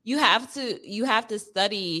 You have to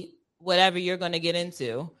study whatever you're going to get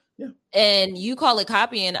into. Yeah. And you call it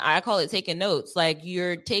copying, I call it taking notes. Like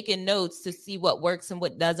you're taking notes to see what works and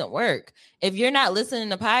what doesn't work. If you're not listening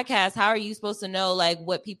to podcasts, how are you supposed to know like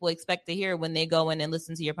what people expect to hear when they go in and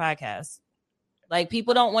listen to your podcast? Like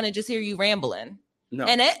people don't want to just hear you rambling. No.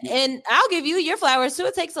 And I'll give you your flowers too.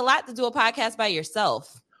 It takes a lot to do a podcast by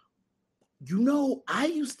yourself. You know, I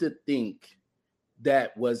used to think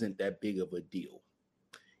that wasn't that big of a deal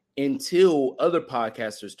until other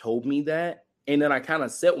podcasters told me that. And then I kind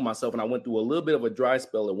of sat with myself and I went through a little bit of a dry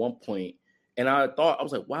spell at one point. And I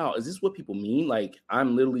was like, wow, is this what people mean? Like,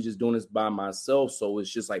 I'm literally just doing this by myself. So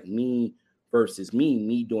it's just like me versus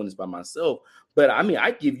me doing this by myself. But I mean,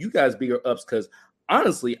 I give you guys bigger ups because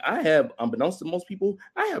honestly, I have, unbeknownst to most people,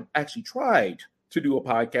 I have actually tried to do a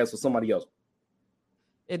podcast with somebody else.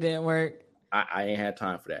 It didn't work. I ain't had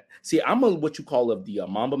time for that. See, I'm what you call the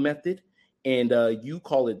Mamba method. And you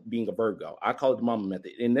call it being a Virgo. I call it the Mamba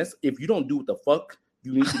method. And that's if you don't do what the fuck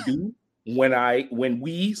you need to do let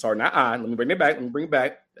me bring it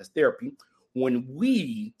back. That's therapy. When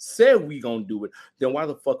we said we gonna do it, then why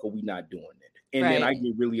the fuck are we not doing it? And then I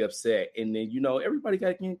get really upset. And then, everybody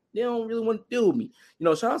they don't really want to deal with me.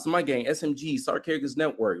 Shout out to my gang, SMG, Star Characters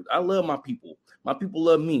Network. I love my people. My people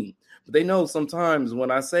love me. But they know sometimes when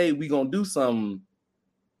I say we gonna do something,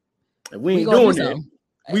 and we ain't doing it,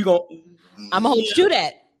 I'm gonna hold you to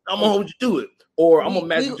that. I'm gonna hold you to it, or I'm gonna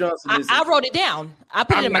Magic Johnson. I wrote it down. I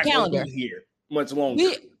put it in my calendar. Here much longer.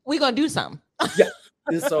 We gonna do something. Yeah.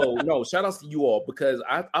 And so no, shout outs to you all because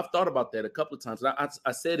I've thought about that a couple of times.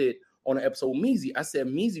 I said it on an episode with Meezy. I said,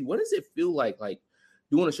 Meezy, what does it feel like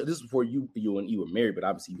doing a show? This is before you and you were married, but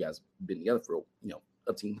obviously you guys been together for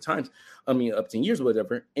up to 10 years or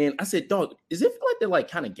whatever. And I said, dog, does it feel like they're like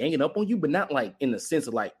kind of ganging up on you, but not like in the sense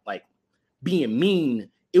of like being mean?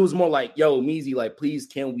 It was more like, yo, Meezy, like, please,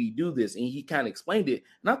 can we do this? And he kind of explained it.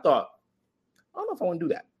 And I thought, I don't know if I want to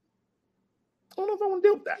do that. I don't know if I want to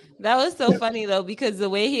deal with that. That was so funny, though, because the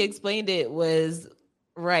way he explained it was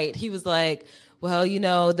right. He was like, well,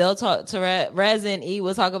 they'll talk to Rez and E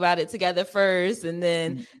will talk about it together first. And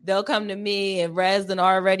then they'll come to me and Rez and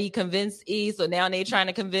already convinced E. So now they trying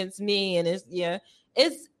to convince me. And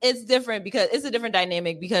it's different because it's a different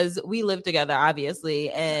dynamic because we live together,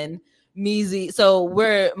 obviously. And Meezy, so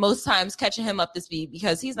we're most times catching him up to speed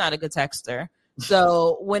because he's not a good texter.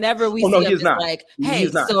 So whenever we see him, it's like, hey,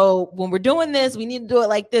 so when we're doing this, we need to do it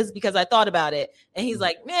like this because I thought about it. And he's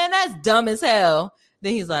like, man, that's dumb as hell.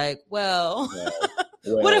 Then he's like, well,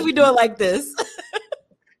 what if we do it like this?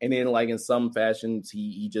 and then like in some fashions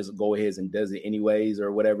he just go ahead and does it anyways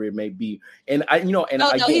or whatever it may be. And I, you know, and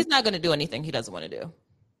no, he's not going to do anything he doesn't want to do.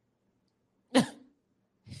 No.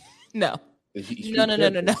 No.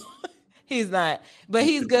 He's not. But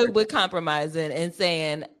he's good with compromising and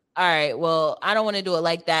saying, all right, well, I don't want to do it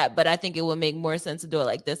like that, but I think it would make more sense to do it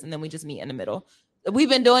like this. And then we just meet in the middle. We've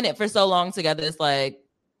been doing it for so long together. It's like,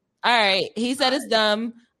 all right, he said it's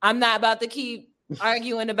dumb. I'm not about to keep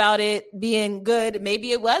arguing about it being good.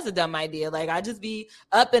 Maybe it was a dumb idea. Like I just be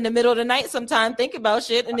up in the middle of the night sometime think about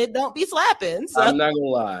shit and it don't be slapping. So. I'm not gonna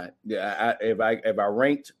lie. If I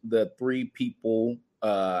ranked the 3 people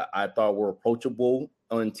I thought were approachable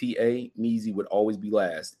on TA, Meezy would always be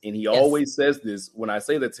last. And he always says this when I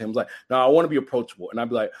say that to him, like, no, I want to be approachable. And I'd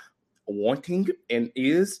be like, wanting and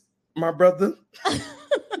is my brother.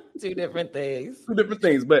 Two different things.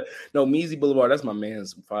 But no, Meezy Boulevard, that's my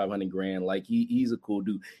man's $500,000. Like he's a cool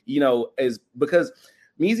dude. You know, is because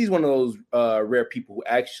Meezy's one of those rare people who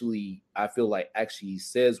actually, I feel like actually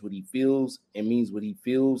says what he feels and means what he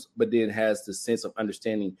feels, but then has the sense of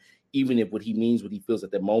understanding, even if what he means, what he feels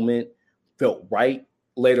at that moment felt right.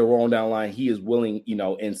 Later on down the line, he is willing, you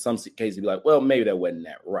know, in some cases to be like, well, maybe that wasn't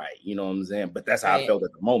that right. You know what I'm saying? But that's how I felt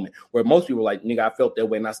at the moment. Where most people are like, nigga, I felt that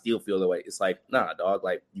way and I still feel that way. It's like, nah, dog,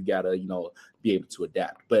 like you gotta, you know, be able to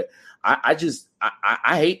adapt. But I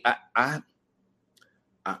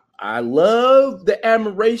love the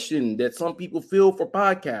admiration that some people feel for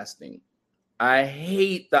podcasting. I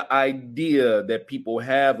hate the idea that people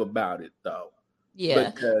have about it though.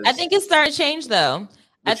 Yeah. I think it's starting to change though.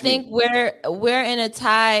 I think we're in a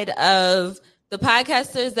tide of the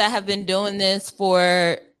podcasters that have been doing this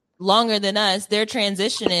for longer than us. They're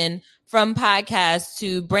transitioning from podcasts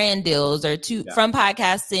to brand deals or from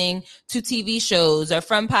podcasting to TV shows or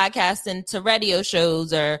from podcasting to radio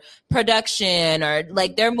shows or production or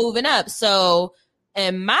like they're moving up. So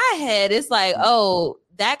in my head, it's like, oh,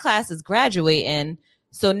 that class is graduating.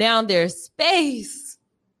 So now there's space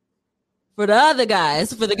for the other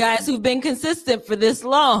guys, for the guys who've been consistent for this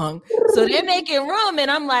long. So they're making room. And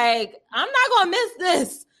I'm like, I'm not going to miss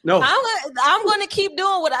this. No, I'm going to keep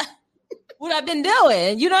doing what I've been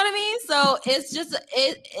doing. You know what I mean? So it's just,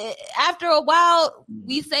 after a while,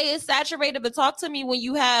 we say it's saturated, but talk to me when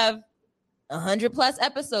you have 100+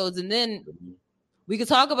 episodes. And then we could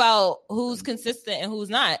talk about who's consistent and who's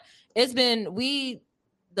not. It's been,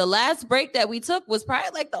 the last break that we took was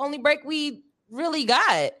probably like the only break we really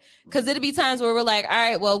got, because it'd be times where we're like, all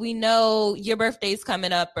right, well, we know your birthday's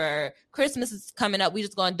coming up or Christmas is coming up. We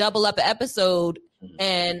just going to double up an episode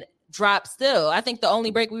and drop still. I think the only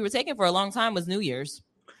break we were taking for a long time was New Year's.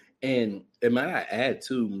 And might I add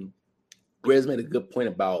too, Rez made a good point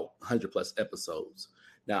about 100+ episodes.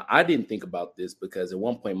 Now, I didn't think about this because at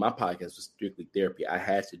one point my podcast was strictly therapy. I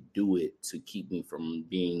had to do it to keep me from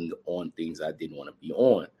being on things I didn't want to be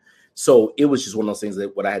on. So it was just one of those things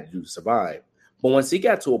that what I had to do to survive. But once it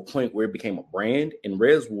got to a point where it became a brand, and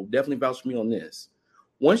Rez will definitely vouch for me on this,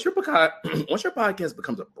 once your podcast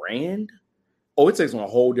becomes a brand, it takes on a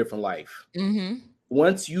whole different life. Mm-hmm.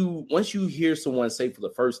 Once you hear someone say for the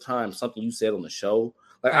first time something you said on the show,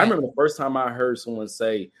 like I remember the first time I heard someone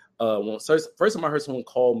say, first time I heard someone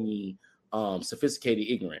call me sophisticated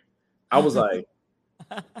ignorant, I was like,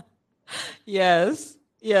 yes.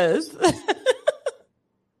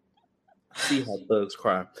 See how thugs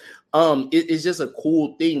cry. It's just a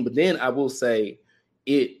cool thing, but then I will say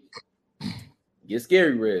it gets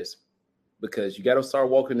scary, Rez, because you got to start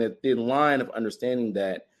walking that thin line of understanding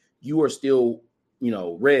that you are still, you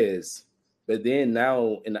know, Rez, but then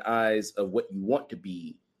now in the eyes of what you want to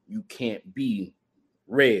be, you can't be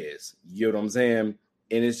Rez. You know what I'm saying?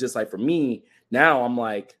 And it's just like for me now, I'm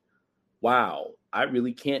like, wow, I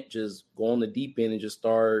really can't just go on the deep end and just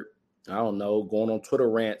start, I don't know, going on Twitter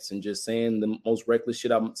rants and just saying the most reckless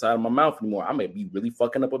shit outside of my mouth anymore. I may be really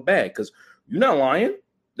fucking up a bag because you're not lying.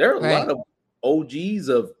 There are a lot of OGs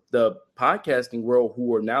of the podcasting world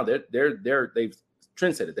who are now they've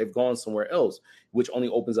trendsetted. They've gone somewhere else, which only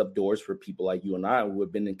opens up doors for people like you and I who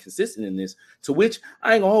have been inconsistent in this. To which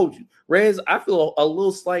I ain't gonna hold you, Rez. I feel a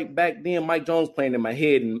little slight back then. Mike Jones playing in my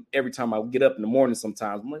head, and every time I get up in the morning,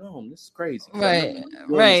 sometimes I'm like, oh, this is crazy.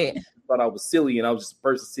 Right. Thought I was silly, and I was just a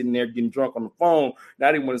person sitting there getting drunk on the phone. And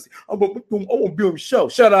I didn't want to say, I want to be on the show.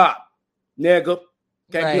 Shut up, nigga.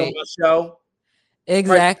 Can't be on my show.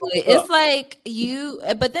 Exactly. It's like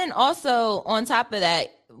but then also on top of that,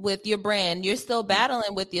 with your brand, you're still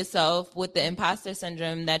battling with yourself with the imposter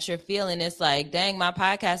syndrome that you're feeling. It's like, dang, my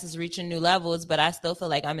podcast is reaching new levels, but I still feel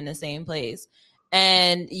like I'm in the same place.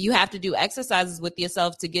 And you have to do exercises with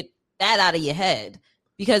yourself to get that out of your head.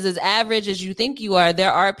 because as average as you think you are,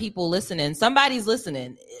 there are people listening. Somebody's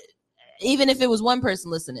listening. Even if it was one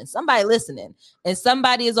person listening, somebody listening, and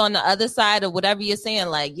somebody is on the other side of whatever you're saying,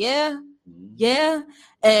 like, yeah.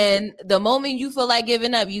 And the moment you feel like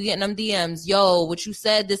giving up, you getting them DMs, yo, what you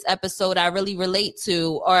said this episode, I really relate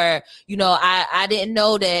to, or, you know, I didn't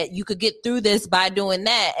know that you could get through this by doing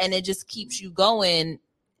that. And it just keeps you going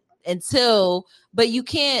but you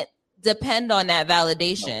can't depend on that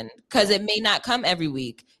validation because it may not come every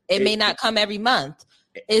week. It may not come every month.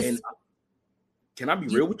 Can I be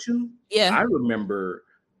real with you? Yeah. I remember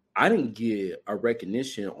I didn't get a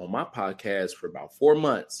recognition on my podcast for about 4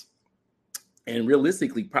 months. And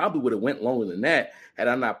realistically, probably would have went longer than that had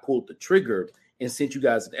I not pulled the trigger and sent you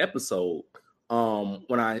guys an episode.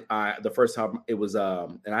 When I the first time it was,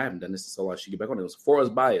 and I haven't done this in so long, I should get back on it. It was For Us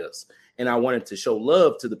By Us. And I wanted to show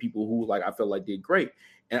love to the people who like I felt like did great.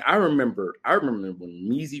 And I remember when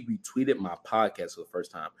Meezy retweeted my podcast for the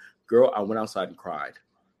first time. Girl, I went outside and cried.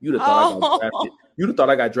 You'd have thought I got drafted. You'd have thought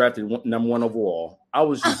I got drafted #1 overall. I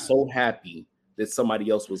was just so happy that somebody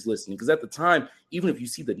else was listening. Because at the time, even if you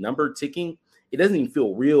see the number ticking, it doesn't even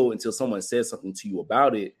feel real until someone says something to you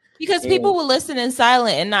about it. Because people will listen in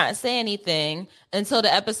silent and not say anything until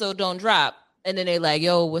the episode don't drop. And then they're like,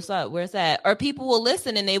 yo, what's up? Where's that? Or people will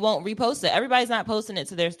listen and they won't repost it. Everybody's not posting it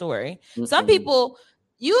to their story. Mm-hmm. Some people,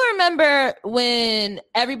 you remember when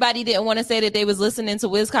everybody didn't want to say that they was listening to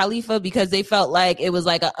Wiz Khalifa because they felt like it was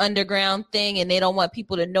like an underground thing and they don't want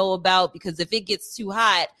people to know about, because if it gets too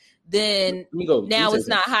hot, then now it's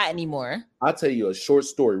not hot anymore. I'll tell you a short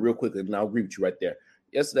story real quickly, and I'll agree with you right there.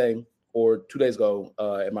 Yesterday or 2 days ago,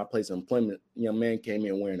 at my place of employment, a young man came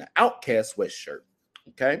in wearing an Outkast sweatshirt.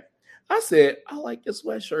 Okay. I said, I like your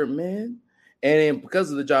sweatshirt, man. And then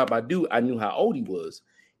because of the job I do, I knew how old he was.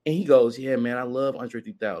 And he goes, yeah, man, I love Andre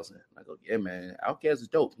 3000. I go, yeah, man, Outkast is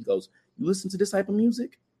dope. He goes, you listen to this type of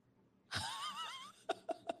music?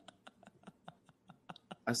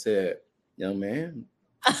 I said, young man,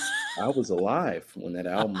 I was alive when that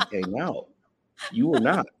album came out. You were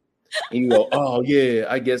not. And you go, oh, yeah,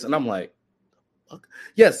 I guess. And I'm like, fuck.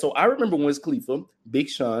 Yeah, so I remember when Wiz Khalifa, Big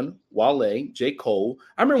Sean, Wale, J. Cole.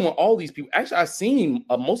 I remember when all these people, actually, I seen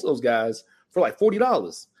most of those guys for like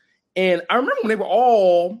 $40. And I remember when they were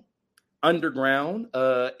all underground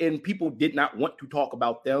and people did not want to talk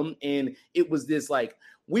about them. And it was this like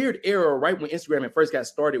weird era right when Instagram had first got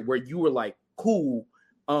started where you were like cool,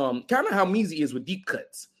 kind of how Meezy is with deep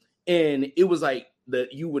cuts. And it was like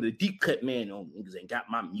you were the deep cut man on niggas and got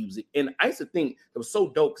my music. And I used to think it was so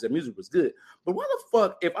dope because the music was good. But why the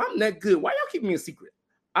fuck, if I'm that good, why y'all keep me a secret?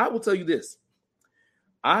 I will tell you this.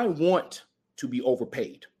 I want to be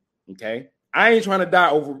overpaid. Okay. I ain't trying to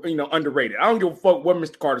die underrated. I don't give a fuck what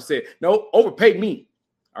Mr. Carter said. No, overpay me.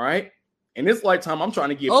 All right. In this lifetime, I'm trying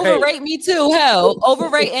to get overrate paid. Me too. Hell,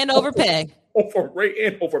 overrate and overpay. Overrate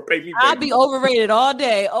and overpay me. Baby. I'll be overrated all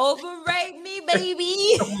day. Overrate me,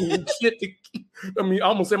 baby. I'm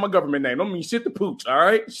gonna say my government name. Don't mean shit to pooch. All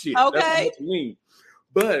right. Shit. Okay. That's what you mean.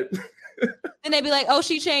 But and they be like, oh,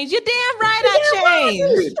 she changed. You're damn right I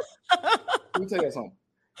changed. Let me tell you something.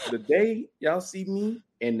 The day y'all see me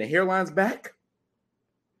and the hairline's back,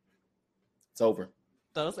 it's over.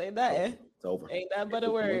 Don't say that. It's over. Ain't that but a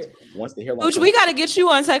word. Once the hairline, Pooch, we got to get you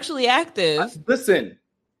on Sexually Active. Listen,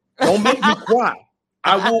 don't make me cry.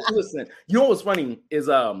 I will listen. You know what's funny is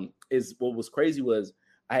what was crazy was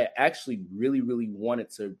I actually really, really wanted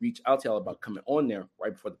to reach out to y'all about coming on there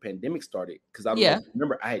right before the pandemic started because I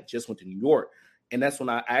remember I had just went to New York. And that's when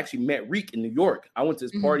I actually met Reek in New York. I went to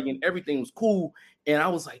this party and everything was cool. And I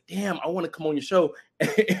was like, damn, I want to come on your show.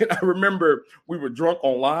 And I remember we were drunk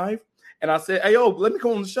on live. And I said, hey, yo, let me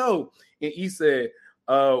come on the show. And he said,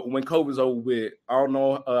 when COVID's over with, I don't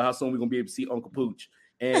know how soon we're going to be able to see Uncle Pooch.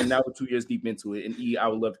 And now we're 2 years deep into it. And I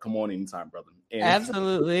would love to come on anytime, brother. And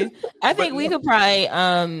absolutely. I think we could probably,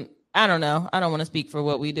 I don't know. I don't want to speak for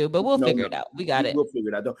what we do, but we'll figure it out. We got it. We'll figure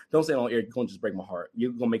it out. Don't say it on air. You're going to just break my heart.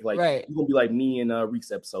 You're going to make like, right. You're going to be like me in Reek's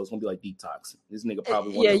episode. It's going to be like Detox. This nigga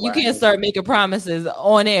probably yeah, you can't start making promises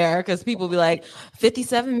on air because people be like,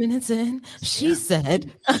 57 minutes in, she said,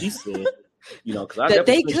 because that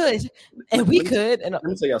they could and we could. And let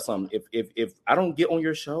me tell y'all something. If I don't get on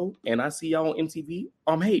your show and I see y'all on MTV,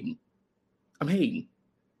 I'm hating.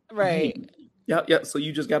 Right. Yeah. So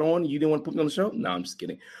you just got on. You didn't want to put me on the show? No, I'm just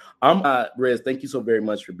kidding. Rez, thank you so very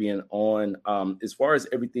much for being on. As far as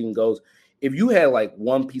everything goes, if you had like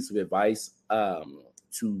one piece of advice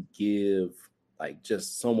to give, like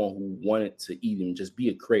just someone who wanted to even just be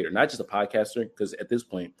a creator, not just a podcaster, because at this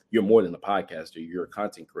point you're more than a podcaster, you're a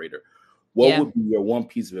content creator. What would be your one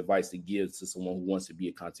piece of advice to give to someone who wants to be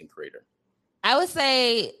a content creator? I would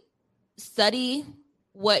say study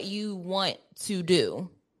what you want to do.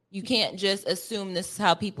 You can't just assume this is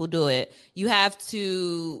how people do it. You have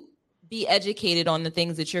to be educated on the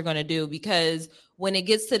things that you're going to do, because when it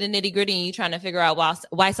gets to the nitty gritty and you're trying to figure out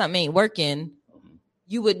why something ain't working,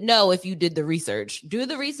 you would know if you did the research. Do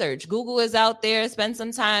the research. Google is out there. Spend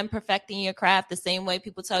some time perfecting your craft the same way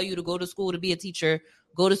people tell you to go to school to be a teacher.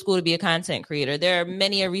 Go to school to be a content creator. There are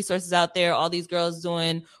many resources out there. All these girls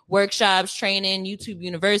doing workshops, training, YouTube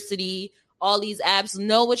University, all these apps.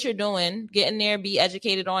 Know what you're doing. Get in there, be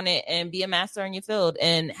educated on it, and be a master in your field,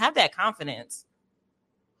 and have that confidence.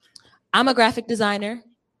 I'm a graphic designer.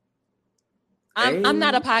 I'm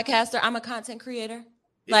not a podcaster. I'm a content creator.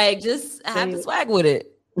 Like, just have the swag with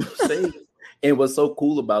it. And what's so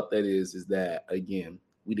cool about that is that, again,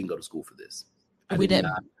 we didn't go to school for this. We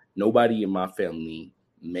didn't. Nobody in my family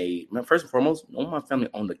first and foremost, no one in my family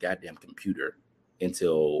owned a goddamn computer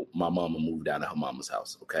until my mama moved out of her mama's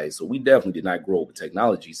house. Okay. So we definitely did not grow up with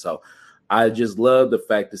technology. So I just love the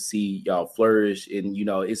fact to see y'all flourish. And,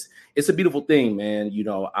 it's a beautiful thing, man.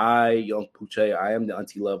 Young Poochie, I am the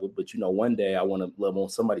auntie lover, but, one day I want to love on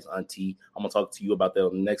somebody's auntie. I'm going to talk to you about that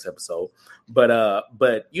on the next episode. But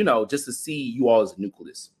just to see you all as a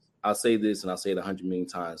nucleus. I'll say this and I'll say it 100 million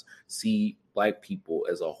times. See Black people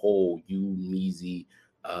as a whole, you, Meezy,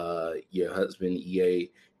 your husband, EA,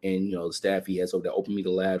 and, the staff he has over there, Open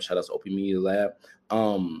Media Lab. Shout out to Open Media Lab.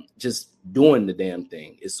 Just doing the damn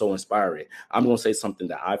thing is so inspiring. I'm going to say something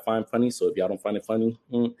that I find funny. So if y'all don't find it funny,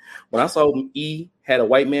 when I saw E had a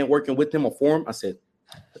white man working with him on forum, I said,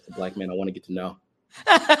 that's a Black man I want to get to know.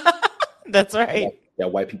 That's right.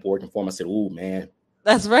 That white people working for him. I said, ooh, man.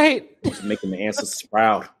 That's right. Making the ancestors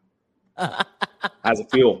proud. How's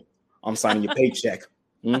it feel? I'm signing your paycheck.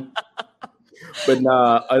 But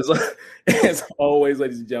nah, as always,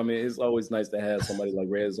 ladies and gentlemen, it's always nice to have somebody like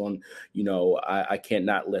Rez on. I can't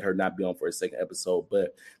not let her not be on for a second episode.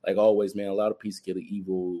 But like always, man, allow the peace to kill the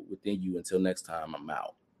evil within you. Until next time, I'm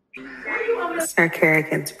out. Sir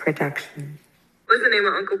Kerrigan's production. What's the name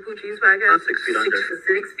of Uncle Poochie's podcast? 6 Feet Under.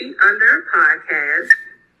 6 Feet Under podcast.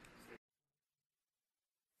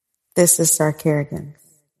 This is Sir Kerrigan.